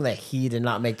assume that he did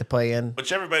not make the play-in.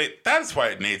 Which that's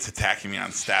why Nate's attacking me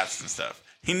on stats and stuff.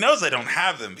 He knows I don't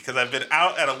have them because I've been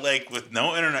out at a lake with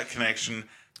no internet connection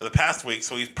for the past week.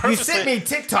 So he's purposely... You sent me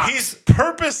TikToks. He's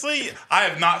purposely... I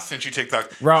have not sent you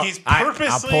TikTok. Bro, he's purposely...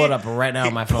 I'll pull it up right now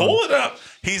on my phone. Pull it up.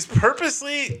 He's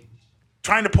purposely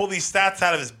trying to pull these stats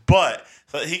out of his butt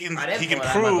so that he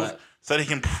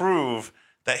can prove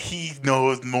that he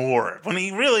knows more. When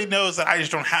he really knows that I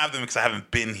just don't have them because I haven't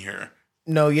been here.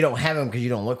 No, you don't have them because you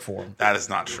don't look for them. That is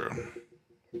not true.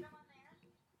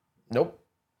 Nope.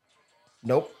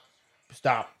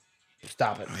 Stop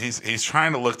it. He's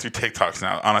trying to look through TikToks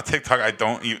now. On a TikTok I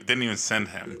didn't even send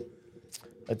him.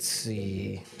 Let's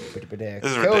see. This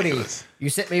is Cody, ridiculous. you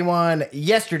sent me one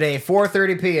yesterday,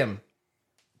 4:30 p.m.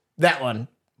 That one.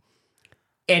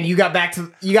 And you got back today.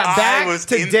 Here's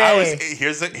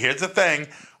the thing.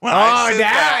 When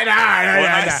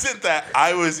I sent that,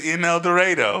 I was in El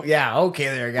Dorado. Yeah, okay,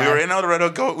 there, guys. We were in El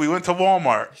Dorado. We went to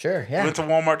Walmart. Sure, yeah. We went to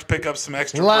Walmart to pick up some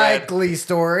extra bread. Likely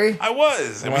story. I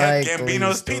was. And we had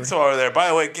Gambino's Pizza over there. By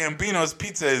the way, Gambino's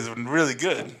Pizza is really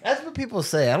good. That's what people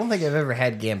say. I don't think I've ever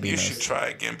had Gambino's. You should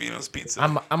try Gambino's Pizza.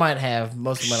 I might have.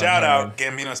 Most of my Shout out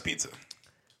Gambino's Pizza.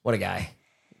 What a guy.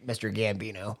 Mr.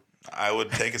 Gambino. I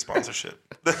would take a sponsorship.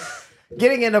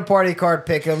 Getting into party card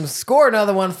pick'ems. Score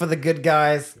another one for the good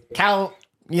guys. Cal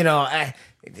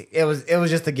it was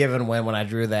just a given win when I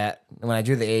drew that. When I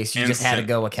drew the ace, you just had to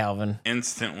go with Calvin.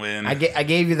 Instant win. I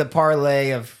gave you the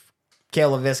parlay of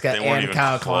Cale LaVisca They weren't and even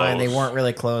Kyle Klein. They close. weren't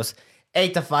really close.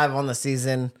 8-5 on the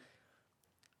season.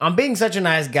 I'm being such a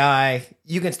nice guy.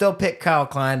 You can still pick Kyle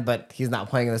Klein, but he's not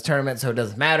playing in this tournament, so it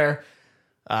doesn't matter.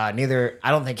 I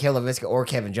don't think Cale LaVisca or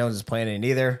Kevin Jones is playing in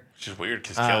either. Which is weird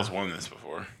because Kale's won this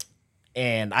before.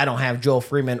 And I don't have Joel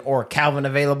Freeman or Calvin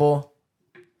available.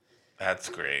 That's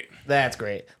great. That's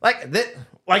great.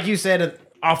 Like you said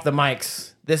off the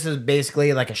mics, this is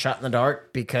basically like a shot in the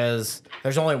dark because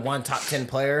there's only one top 10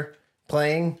 player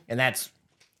playing, and that's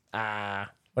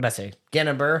what'd I say?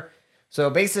 Gannon Burr. So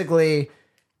basically,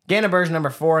 Gannon Burr's number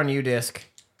 4 on UDisc.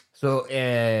 So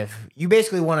if you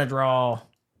basically want to draw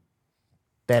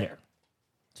better,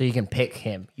 so you can pick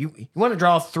him. You want to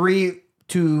draw 3,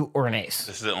 2, or an ace.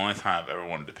 This is the only time I've ever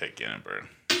wanted to pick Gannon Burr.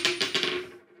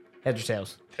 Heads or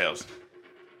tails? Tails.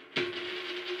 God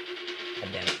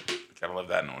damn it. Gotta love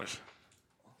that noise.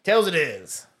 Tails it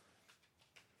is.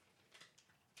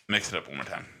 Mix it up one more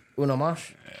time. Uno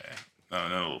mas. No,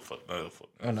 no little flip. No little flip.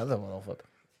 Another one will flip.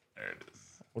 There it is.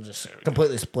 We'll just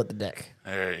completely split the deck.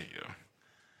 There you go.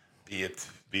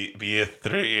 Be a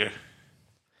 3.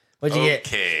 What'd you get?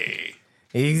 Okay.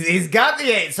 He's got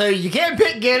the 8, so you can't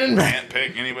pick Gannon. Can't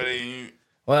pick anybody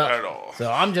at all.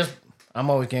 So I'm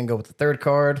always gonna go with the third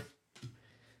card.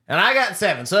 And I got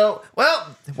 7. So,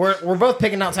 we're both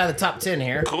picking outside the top 10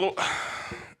 here. Cool.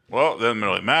 Well, doesn't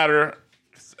really matter.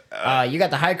 You got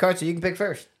the high card, so you can pick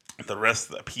first. The rest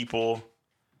of the people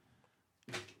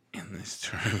in this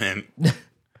tournament.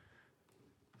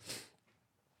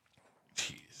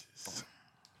 Jesus.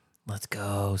 Let's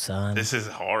go, son. This is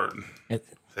hard. They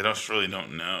really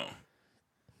don't know.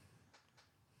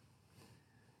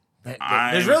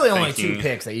 There's really only 2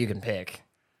 picks that you can pick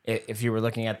if you were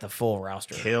looking at the full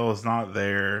roster. Cale is not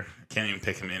there. Can't even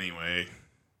pick him anyway.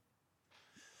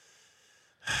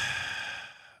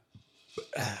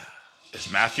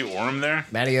 Is Matthew Orem there?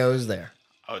 Mattio's there.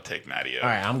 I would take Mattio. All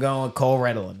right, I'm going with Cole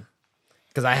Redlin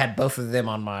because I had both of them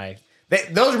on my.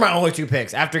 Those are my only 2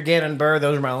 picks. After Gannon Burr,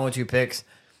 those are my only 2 picks.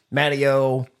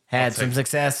 Mattio had some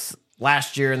success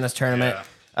last year in this tournament.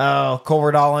 Yeah. Cole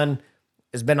Redlin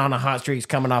has been on a hot streak. He's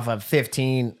coming off of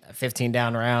 15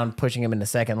 down round, pushing him into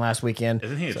second last weekend.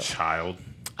 Isn't he a child?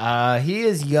 He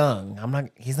is young.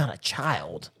 He's not a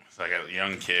child. It's like a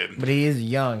young kid. But he is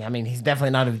young. I mean, he's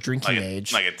definitely not of drinking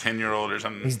age. Like a 10-year-old or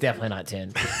something. He's definitely not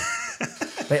 10.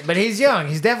 but he's young.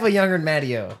 He's definitely younger than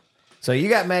Mattio. So you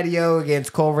got Mattio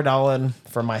against Cole Redlin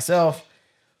for myself.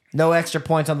 No extra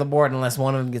points on the board unless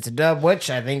one of them gets a dub, which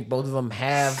I think both of them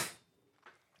have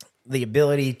the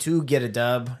ability to get a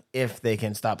dub if they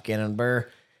can stop Gannon Burr.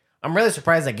 I'm really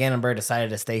surprised that Gannon Burr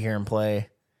decided to stay here and play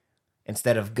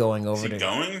instead of going over Is he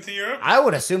going to Europe? I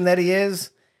would assume that he is.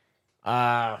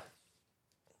 I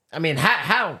mean,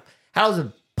 how's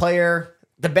a player,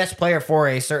 the best player for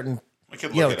a certain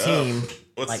team?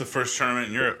 What's the first tournament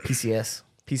in Europe?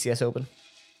 PCS Open,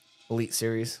 Elite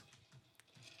Series.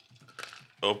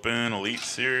 Open, Elite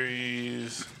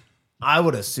Series. I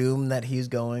would assume that he's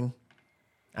going.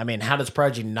 I mean, how does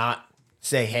Prodigy not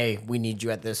say, hey, we need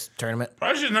you at this tournament?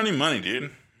 Prodigy doesn't have any money,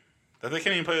 dude. That they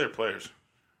can't even play their players.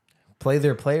 Play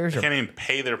their players? They can't even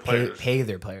pay their players. Pay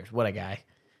their players. What a guy.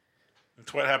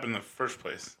 That's what happened in the first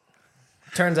place.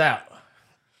 Turns out.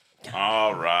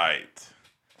 All right.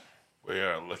 We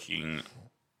are looking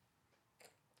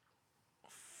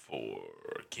for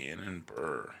Gannon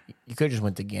Burr. You could have just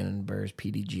went to Gannon Burr's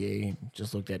PDGA and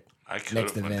just looked at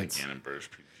next events. Gannon Burr's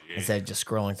PDGA. Instead of just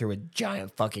scrolling through a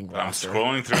giant fucking roster. I'm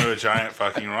scrolling through a giant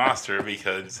fucking roster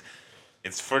because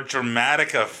it's for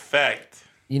dramatic effect.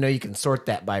 You know, you can sort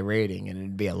that by rating and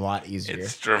it'd be a lot easier.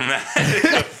 It's dramatic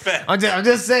effect. I'm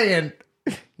just saying.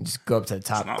 You just go up to the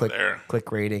top,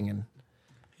 click rating, and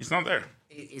he's not there.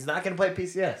 He's not going to play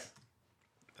PCS.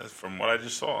 That's from what I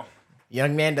just saw.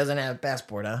 Young man doesn't have a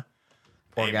passport, huh?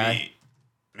 Poor guy.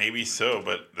 Maybe so,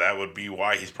 but that would be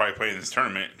why he's probably playing this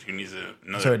tournament. He needs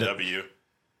another W.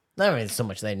 Not even so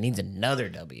much that he needs another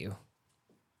W.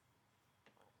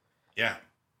 Yeah.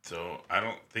 So I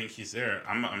don't think he's there.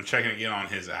 I'm checking again on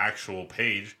his actual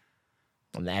page.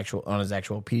 On his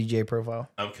actual PDGA profile.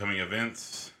 Upcoming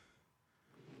events.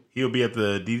 He'll be at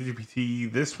the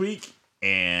DGPT this week,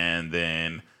 and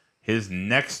then his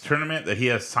next tournament that he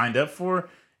has signed up for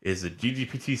is the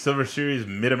DGPT Silver Series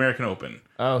Mid-American Open,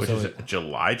 which is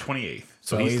July 28th.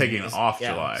 So he's taking off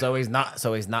July. So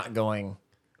he's not going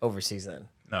overseas then.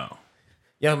 No.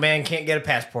 Young man can't get a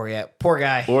passport yet. Poor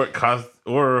guy.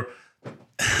 Or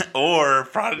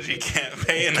Prodigy can't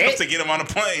pay enough to get him on a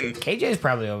plane. KJ's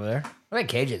probably over there. I think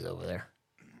KJ's over there.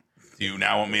 Do you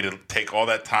now want me to take all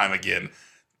that time again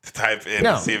to type in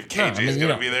No, and see if KJ no, I mean, is you going to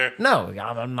don't- be there? No,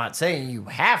 I'm not saying you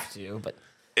have to, but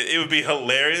It would be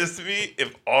hilarious to me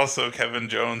if also Kevin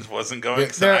Jones wasn't going.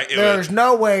 there's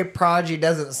no way Prodigy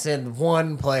doesn't send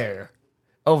one player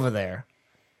over there,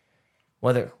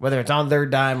 whether it's on their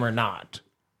dime or not.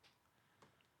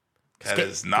 That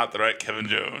is not the right Kevin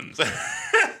Jones.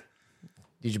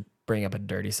 Did you bring up a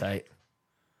dirty site?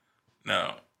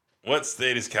 No. What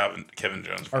state is Kevin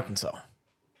Jones from? Arkansas,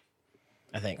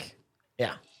 I think.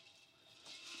 Yeah.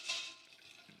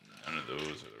 None of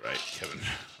those are the right Kevin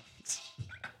Jones.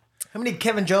 How many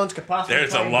Kevin Jones could possibly?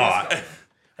 There's a play in lot. this?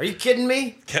 Are you kidding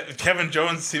me? Kevin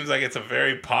Jones seems like it's a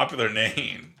very popular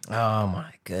name. Oh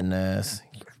my goodness!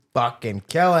 You're fucking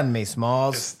killing me,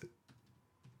 Smalls.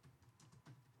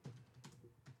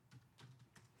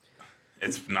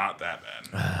 It's not that bad.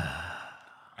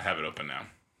 I have it open now.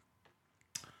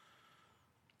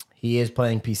 He is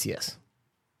playing PCS.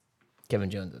 Kevin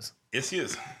Jones is. Yes, he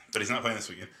is. But he's not playing this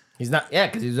weekend. He's not. Yeah,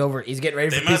 because he's over. He's getting ready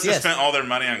They for must have PCS. spent all their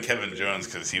money on Kevin Jones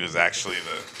because he was actually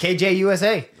the KJ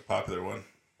USA. popular one.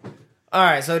 All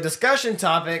right, so discussion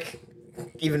topic.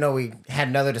 Even though we had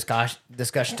another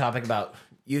discussion topic about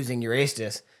using your ace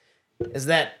disc, is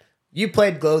that you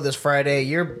played Glow this Friday.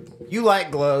 You like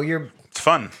Glow. It's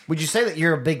fun. Would you say that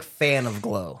you're a big fan of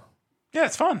Glow? Yeah,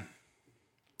 it's fun.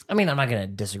 I mean, I'm not gonna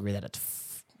disagree that it's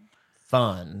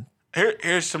fun,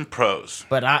 Here's some pros.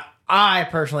 but I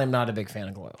personally am not a big fan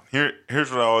of Glow,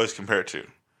 Here's what I always compare it to.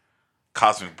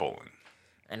 Cosmic Bowling.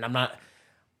 and I'm not.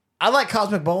 I like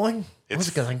Cosmic Bowling. It's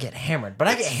because I get hammered, but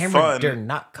I get hammered fun. during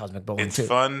not Cosmic Bowling It's too.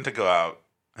 fun to go out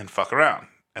and fuck around.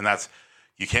 And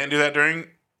you can't do that during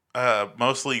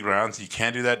most league rounds. You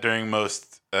can't do that during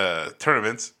most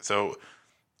tournaments. So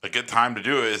a good time to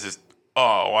do it is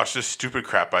watch this stupid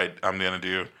crap I'm going to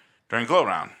do during Glow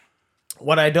round.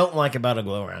 What I don't like about a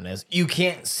Glow round is you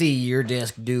can't see your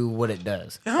disc do what it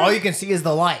does. All you can see is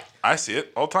the light. I see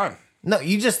it all the time. No,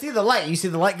 you just see the light. You see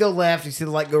the light go left. You see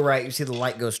the light go right. You see the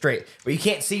light go straight. But you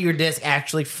can't see your disc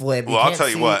actually flip. Well, I'll can't tell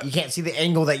you see- what. You can't see the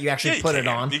angle that you actually you put it can.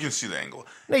 on. You can see the angle.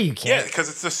 No, you Yeah, can't. because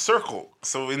it's a circle.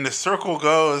 So when the circle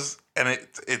goes and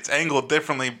it's angled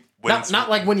differently. When Not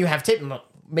like when you have tape.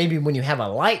 Maybe when you have a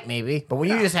light, maybe. But when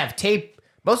you just have tape,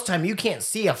 most of the time you can't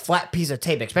see a flat piece of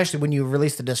tape. Especially when you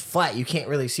release the disc flat, you can't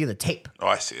really see the tape. Oh,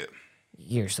 I see it.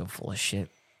 You're so full of shit.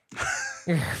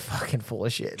 You're fucking full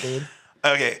of shit, dude.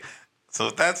 Okay, so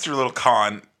if that's your little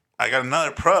con, I got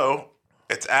another pro.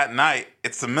 It's at night.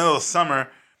 It's the middle of summer.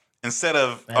 Instead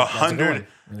of That's a good one.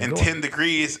 That's a good 110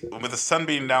 degrees with the sun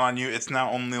beating down on you, it's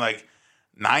now only like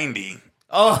 90.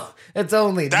 Oh, it's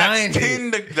only That's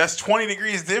 90. That's 20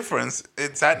 degrees difference.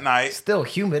 It's at night. Still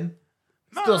humid.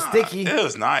 Still sticky. It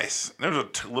was nice. There was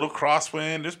a little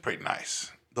crosswind. It was pretty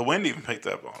nice. The wind even picked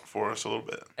up on it for us a little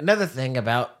bit. Another thing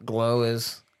about Glow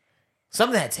is some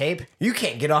of that tape you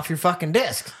can't get off your fucking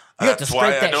disc. You have to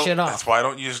scrape that shit off. That's why I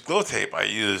don't use glow tape. I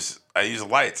use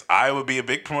lights. I would be a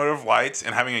big promoter of lights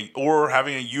and having a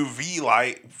UV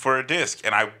light for a disc,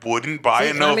 and I wouldn't buy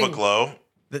a Nova Glow.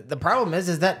 The problem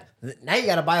is that now you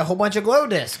got to buy a whole bunch of Glow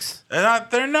discs.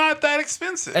 They're not that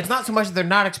expensive. It's not so much that they're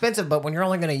not expensive, but when you're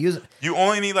only going to use it, You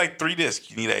only need like 3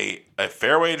 discs. You need a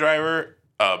fairway driver,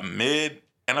 a mid,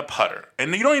 and a putter.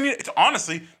 And you don't even need.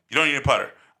 Honestly, you don't need a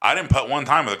putter. I didn't putt one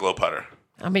time with a glow putter.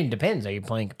 I mean, it depends. Are you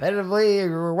playing competitively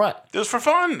or what? It was for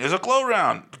fun. It was a glow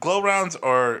round. Glow rounds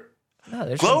are No,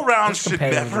 there's glow some- rounds there's should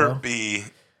competitive never Glow. be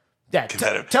Yeah,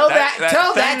 competitive. tell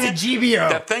that thing- to GBO.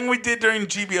 That thing we did during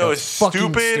GBO is That's fucking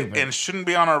stupid stupid. and shouldn't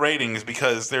be on our ratings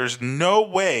because there's no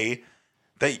way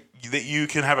that you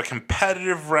can have a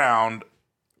competitive round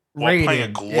while playing a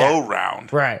Rated, glow yeah.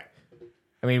 round. Right.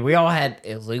 I mean, we all had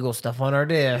illegal stuff on our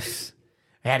discs.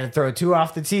 I had to throw 2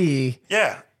 off the tee,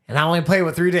 Yeah. and I only played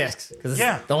with 3 discs because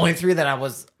Yeah. the only 3 that I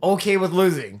was okay with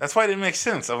losing. That's why it didn't make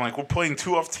sense. I'm like, we're playing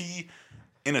 2 off tee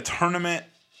in a tournament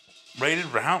rated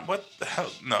round? What the hell?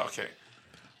 No, okay.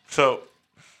 So,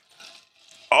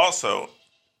 also,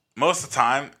 most of the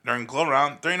time during glow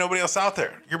round, there ain't nobody else out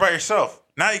there. You're by yourself.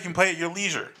 Now you can play at your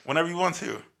leisure whenever you want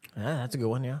to. Yeah, that's a good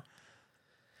one. Yeah,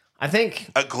 I think.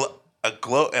 A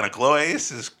glow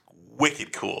ace is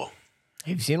wicked cool.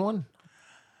 Have you seen one?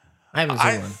 I haven't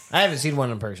seen one. I haven't seen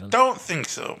one in person. Don't think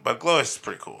so, but glow ace is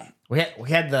pretty cool. We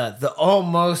had the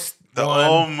almost The one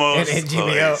almost in glow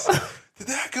GBO. ace. Did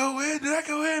that go in? Did that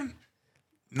go in?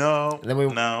 No. And then we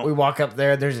no. walk up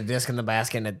there. There's a disc in the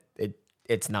basket, and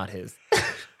it's not his.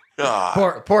 Ah,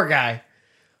 Poor guy.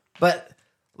 But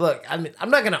look, I mean,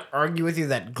 I'm not gonna argue with you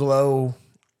that glow.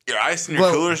 your ice and your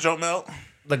Glow. coolers don't melt.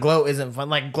 The glow isn't fun.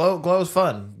 Like glow's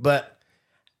fun, but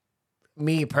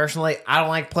me personally, I don't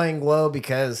like playing glow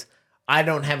because I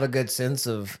don't have a good sense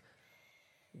of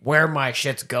where my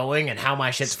shit's going and how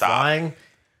my shit's flying.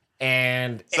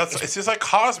 And it's just like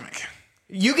Cosmic.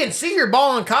 You can see your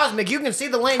ball in Cosmic. You can see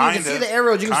the lane. You can see the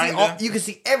arrows. You can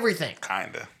see everything.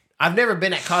 Kinda. I've never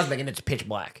been at Cosmic and it's pitch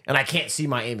black, and I can't see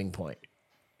my aiming point.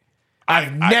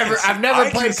 I've never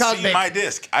played Cosmic. I can see my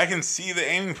disc. I can see the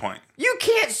aiming point. You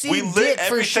can't see. We lit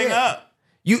everything up.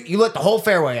 You lit the whole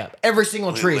fairway up. Every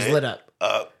single tree is lit up.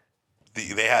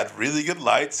 They had really good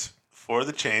lights for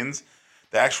the chains.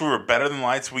 They actually were better than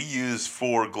lights we use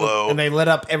for glow. And they lit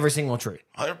up every single tree.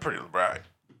 Oh, they're pretty bright.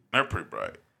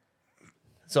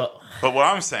 So, but what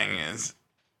I'm saying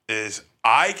is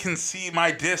I can see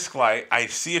my disc light. I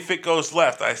see if it goes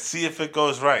left. I see if it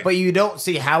goes right. But you don't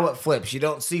see how it flips. You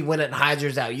don't see when it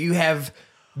hyzers out. You have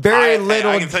very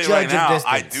little. I can tell you right now,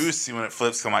 distance. I do see when it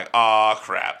flips. I'm like, oh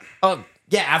crap. Oh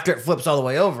yeah, after it flips all the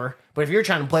way over. But if you're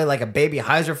trying to play like a baby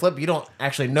hyzer flip, you don't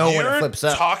actually know when it flips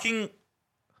up. You're talking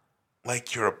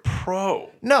like you're a pro.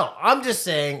 No, I'm just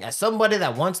saying, as somebody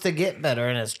that wants to get better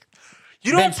and is.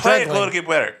 You don't play glow to get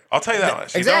better. I'll tell you that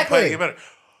much. Exactly. You don't play to get better.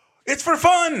 It's for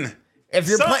fun. If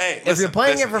you're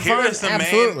playing it for fun,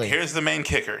 absolutely. Here's the main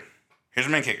kicker.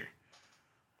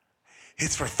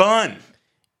 It's for fun.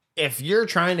 If you're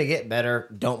trying to get better,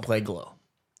 don't play glow.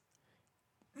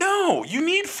 No, you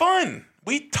need fun.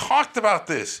 We talked about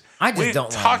this. We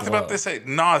talked about this ad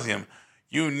nauseum.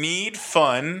 You need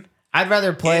fun. I'd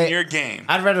rather play in your game.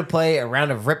 I'd rather play a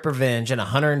round of Rip Revenge in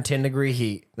 110-degree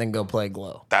heat than go play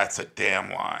glow. That's a damn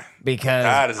lie. Because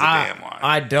that is a damn lie.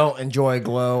 I don't enjoy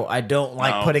glow. I don't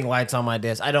like putting lights on my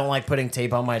disc. I don't like putting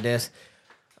tape on my disc.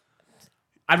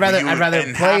 I'd rather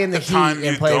play in the heat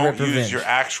and play Rip Revenge. You don't use your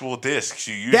actual discs.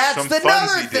 You use That's some another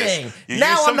fuzzy thing. Discs. You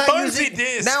use some fuzzy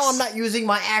discs. Now I'm not using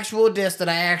my actual disc that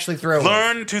I actually throw.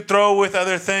 Learn to throw with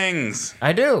other things.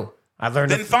 I do. I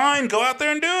learned. Then fine, go out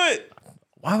there and do it.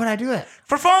 Why would I do it?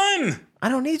 For fun. I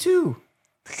don't need to.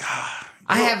 God,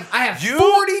 I have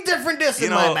 40 different discs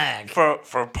in my bag.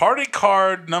 For party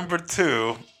card number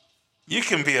 2, you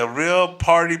can be a real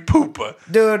party pooper.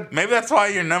 Dude. Maybe that's why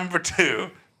you're number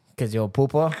 2. Because you're a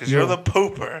pooper? Because you're the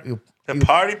pooper. The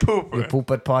party pooper. You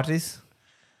poop at parties?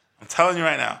 I'm telling you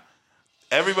right now.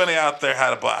 Everybody out there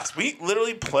had a blast. We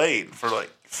literally played for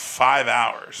like 5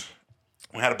 hours.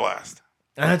 We had a blast.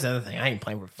 That's the other thing. I ain't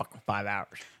playing for fucking 5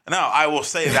 hours. Now, I will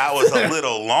say that was a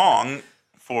little long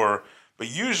but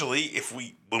usually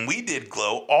when we did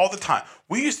glow all the time,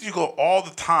 we used to do glow all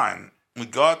the time. We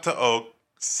go out to Oak,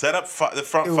 set up the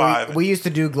front 5. We used to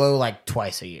do glow like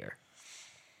twice a year.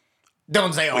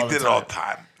 Don't say all the time. We did it all the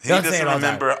time. He doesn't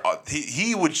remember.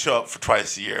 He would show up for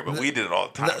twice a year, but we did it all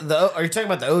the time. Are you talking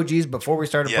about the OGs before we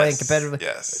started playing competitively?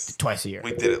 Yes. Twice a year.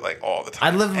 We did it like all the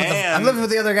time. I lived with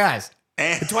the other guys.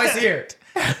 Twice a year.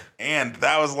 And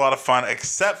that was a lot of fun,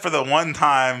 except for the one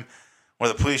time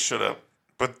where the police showed up.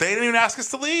 But they didn't even ask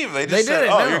us to leave. They just said,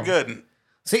 you're good.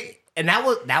 See, and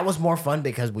that was more fun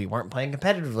because we weren't playing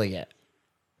competitively yet.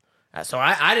 So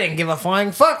I didn't give a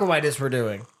flying fuck what my discs were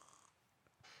doing.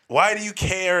 Why do you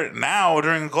care now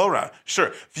during a glow round? Sure,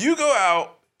 if you go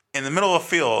out in the middle of a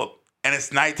field and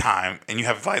it's nighttime and you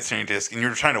have lights on your disc and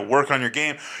you're trying to work on your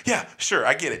game, yeah, sure,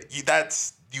 I get it.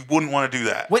 You wouldn't want to do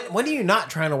that. When are you not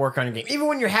trying to work on your game? Even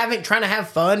when you're trying to have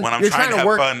fun. When I'm trying to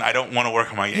have fun, I don't want to work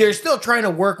on my game. You're still trying to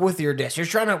work with your disc. You're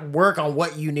trying to work on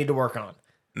what you need to work on.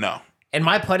 No. And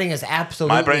my putting is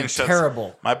absolutely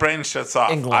terrible. My brain shuts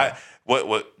off. In glow.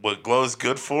 What glow's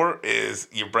good for is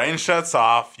your brain shuts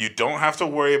off. You don't have to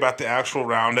worry about the actual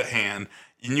round at hand.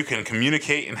 And you can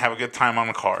communicate and have a good time on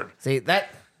the card. See, that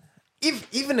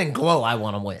even in glow, I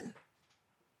want to win.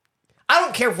 I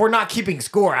don't care if we're not keeping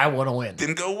score. I want to win.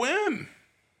 Then go win.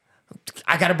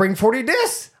 I got to bring 40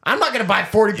 discs. I'm not going to buy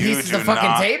 40 pieces of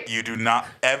fucking tape. You do not.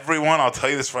 Everyone, I'll tell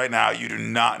you this right now. You do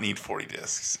not need 40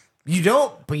 discs. You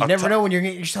don't, but you never know when you're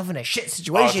getting yourself in a shit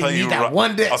situation. You need that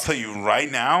one disc. I'll tell you right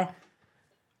now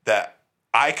that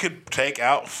I could take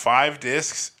out 5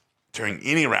 discs during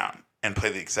any round and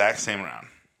play the exact same round.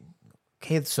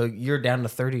 Okay, so you're down to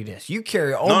 30 discs. You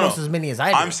carry almost as many as I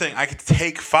do. I'm saying I could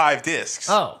take 5 discs.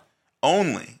 Oh.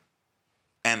 Only,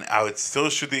 and I would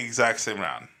still shoot the exact same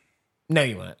round. No,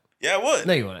 you wouldn't. Yeah, I would.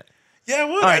 No, you wouldn't. Yeah, I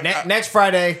would. All right, next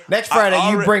Friday,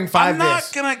 you bring 5 discs. I'm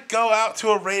not going to go out to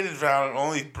a rated round and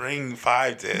only bring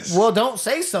 5 discs. Well, don't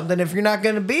say something if you're not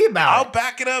going to be about it. I'll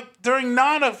back it up during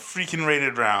not a freaking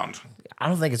rated round. I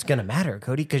don't think it's going to matter,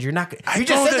 Cody, because you're not going to... You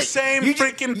just said the same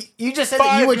freaking You just said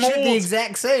that you would shoot the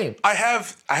exact same. I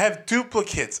have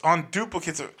duplicates on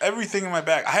duplicates of everything in my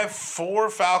bag. I have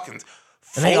 4 Falcons.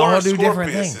 And they all do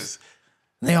different things.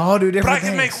 They all do different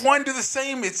things. But I can make one do the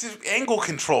same. It's just angle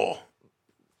control.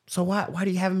 So why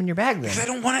do you have them in your bag then? Because I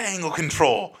don't want to angle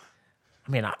control.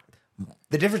 I mean,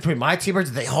 the difference between my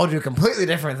T-birds, they all do completely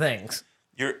different things.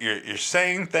 You're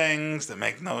saying things that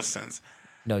make no sense.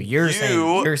 No, you're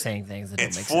saying things that don't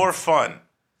make sense. It's for fun.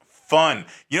 Fun.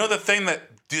 You know the thing that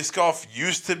disc golf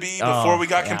used to be before we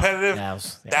got competitive?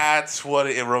 That's what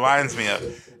it reminds me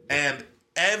of. And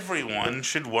everyone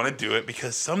should want to do it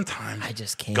because sometimes I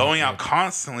just can't going out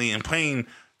constantly and playing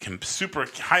super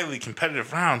highly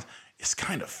competitive rounds is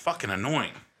kind of fucking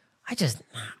annoying. I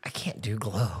can't do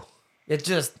glow. It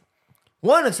just,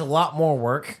 one, it's a lot more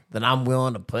work than I'm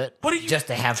willing to put. What are you just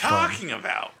to have talking fun.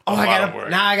 about? Oh,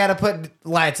 now I gotta put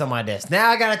lights on my disc. Now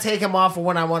I gotta take them off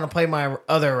when I want to play my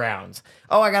other rounds.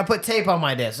 Oh, I gotta put tape on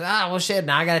my disc. Well shit,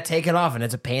 now I gotta take it off and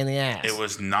it's a pain in the ass. It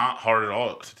was not hard at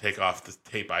all to take off the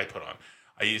tape I put on.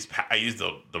 I used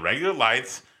the regular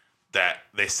lights that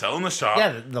they sell in the shop.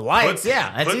 Yeah, the lights,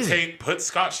 that's put easy. Tape, put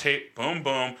Scotch tape, boom,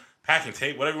 boom, packing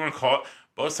tape, whatever you want to call it,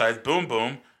 both sides, boom,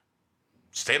 boom.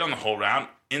 Stayed on the whole round,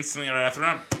 instantly right after the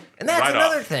round. And that's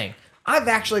another thing. I've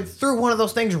actually threw one of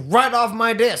those things right off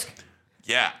my disc.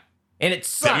 Yeah. And it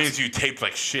sucks. That means you taped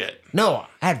like shit. No,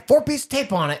 I had 4 pieces of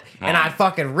tape on it, and I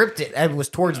fucking ripped it. It was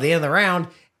towards the end of the round,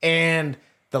 and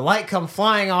the light come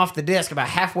flying off the disc about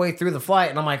halfway through the flight,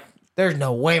 and I'm like, there's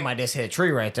no way my disc hit a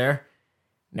tree right there.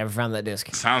 Never found that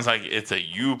disc. Sounds like it's a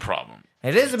you problem.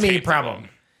 It is a me problem.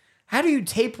 How do you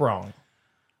tape wrong?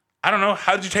 I don't know.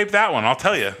 How did you tape that one? I'll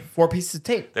tell you. 4 pieces of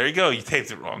tape. There you go. You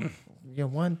taped it wrong.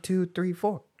 1, 2, 3,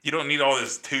 4. You don't need all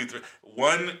this 2, 3.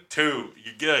 1, 2.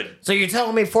 You're good. So you're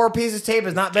telling me 4 pieces of tape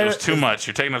is not better? It was too much.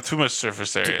 You're taking up too much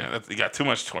surface area. You got too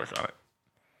much torque on it.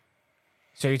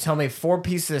 So you're telling me 4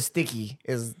 pieces of sticky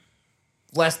is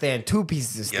less than 2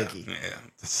 pieces of sticky? Yeah.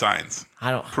 The science.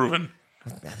 I don't proven.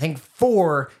 I think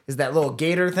 4 is that little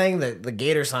gator thing. The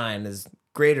gator sign is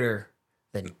greater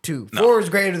than 2. 4 is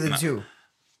greater than 2.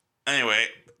 Anyway,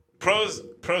 pros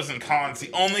and cons.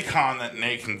 The only con that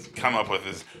Nate can come up with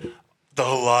is the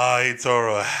lights are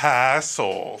a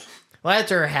hassle.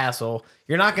 Lights are a hassle.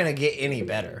 You're not going to get any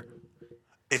better.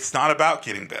 It's not about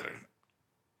getting better.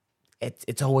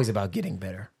 It's always about getting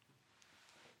better.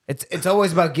 It's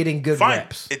always about getting good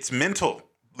reps. It's mentally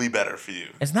better for you.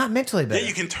 It's not mentally better. Yeah,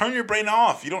 you can turn your brain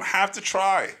off. You don't have to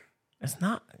try. It's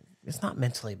not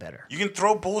mentally better. You can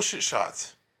throw bullshit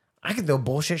shots. I can throw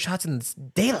bullshit shots in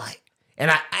daylight, and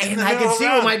I can see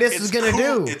what my disc is gonna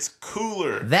do. It's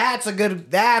cooler. That's a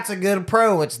good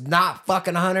pro. It's not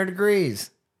fucking 100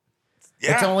 degrees.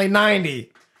 Yeah. It's only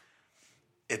 90.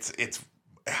 It's.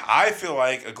 I feel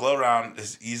like a glow round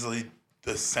is easily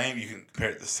the same. You can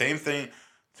compare the same thing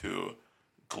to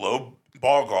glow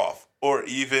ball golf or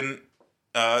even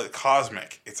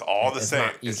cosmic. It's all the same.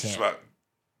 It's just about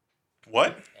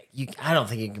what? I don't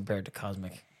think you can compare it to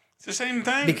cosmic. It's the same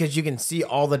thing. Because you can see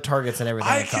all the targets and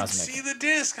everything. I can see the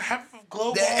disc. I have a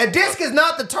glow ball. A disc is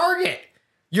not the target.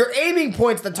 Your aiming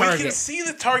point's the target. We can see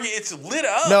the target. It's lit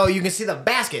up. No, you can see the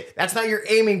basket. That's not your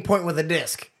aiming point with a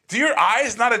disc. Do your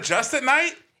eyes not adjust at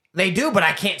night? They do, but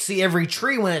I can't see every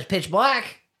tree when it's pitch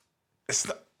black.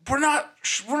 We're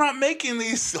not making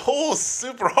these holes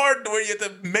super hard to where you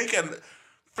have to make a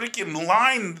freaking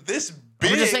line this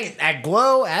big. I'm just saying, at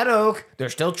Glow, at Oak,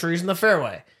 there's still trees in the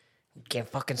fairway. You can't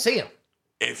fucking see them.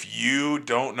 If you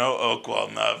don't know Oak well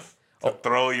enough to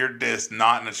throw your disc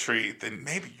not in a tree, then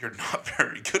maybe you're not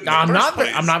very good. I'm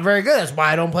not very good. That's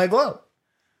why I don't play Glow.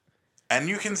 And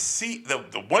you can see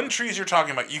the one trees you're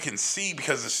talking about. You can see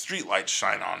because the street lights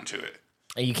shine onto it.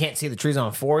 And you can't see the trees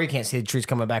on 4. You can't see the trees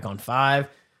coming back on 5.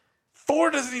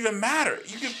 4 doesn't even matter.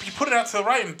 You put it out to the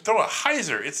right and throw a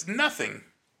hyzer. It's nothing.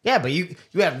 Yeah, but you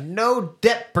have no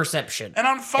depth perception. And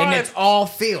on 5, and it's all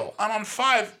feel. And on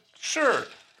 5, sure.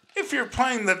 If you're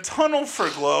playing the tunnel for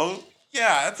Glow,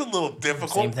 yeah, that's a little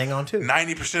difficult. Same thing on 2.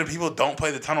 90% of people don't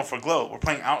play the tunnel for Glow. We're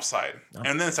playing outside. No.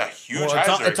 And then it's a huge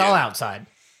hyzer. It's all outside.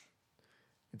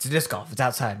 It's disc golf. It's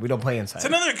outside. We don't play inside. It's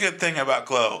another good thing about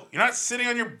Glow. You're not sitting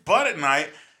on your butt at night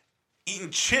eating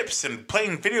chips and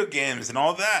playing video games and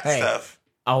all that stuff.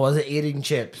 I wasn't eating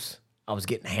chips. I was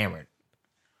getting hammered.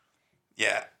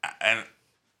 Yeah. And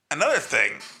another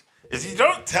thing is you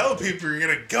don't tell people you're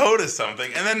going to go to something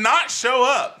and then not show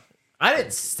up. I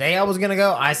didn't say I was going to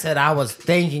go. I said I was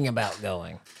thinking about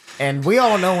going. And we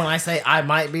all know when I say I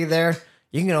might be there,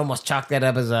 you can almost chalk that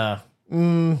up as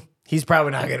he's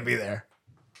probably not going to be there.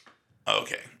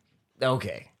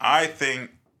 Okay. I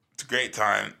think it's a great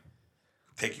time.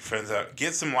 Take your friends out.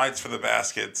 Get some lights for the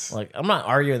baskets. Like, I'm not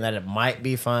arguing that it might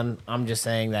be fun. I'm just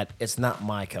saying that it's not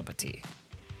my cup of tea.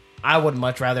 I would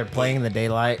much rather play in the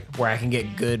daylight where I can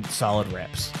get good, solid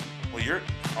reps. Well,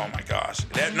 oh my gosh.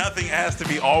 Nothing has to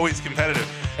be always competitive.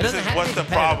 This is what the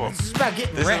problem. This is about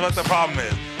getting reps. This is what the problem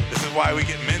is. This is why we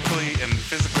get mentally and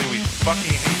physically we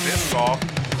fucking hate disc golf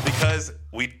because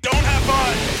we don't have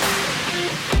fun.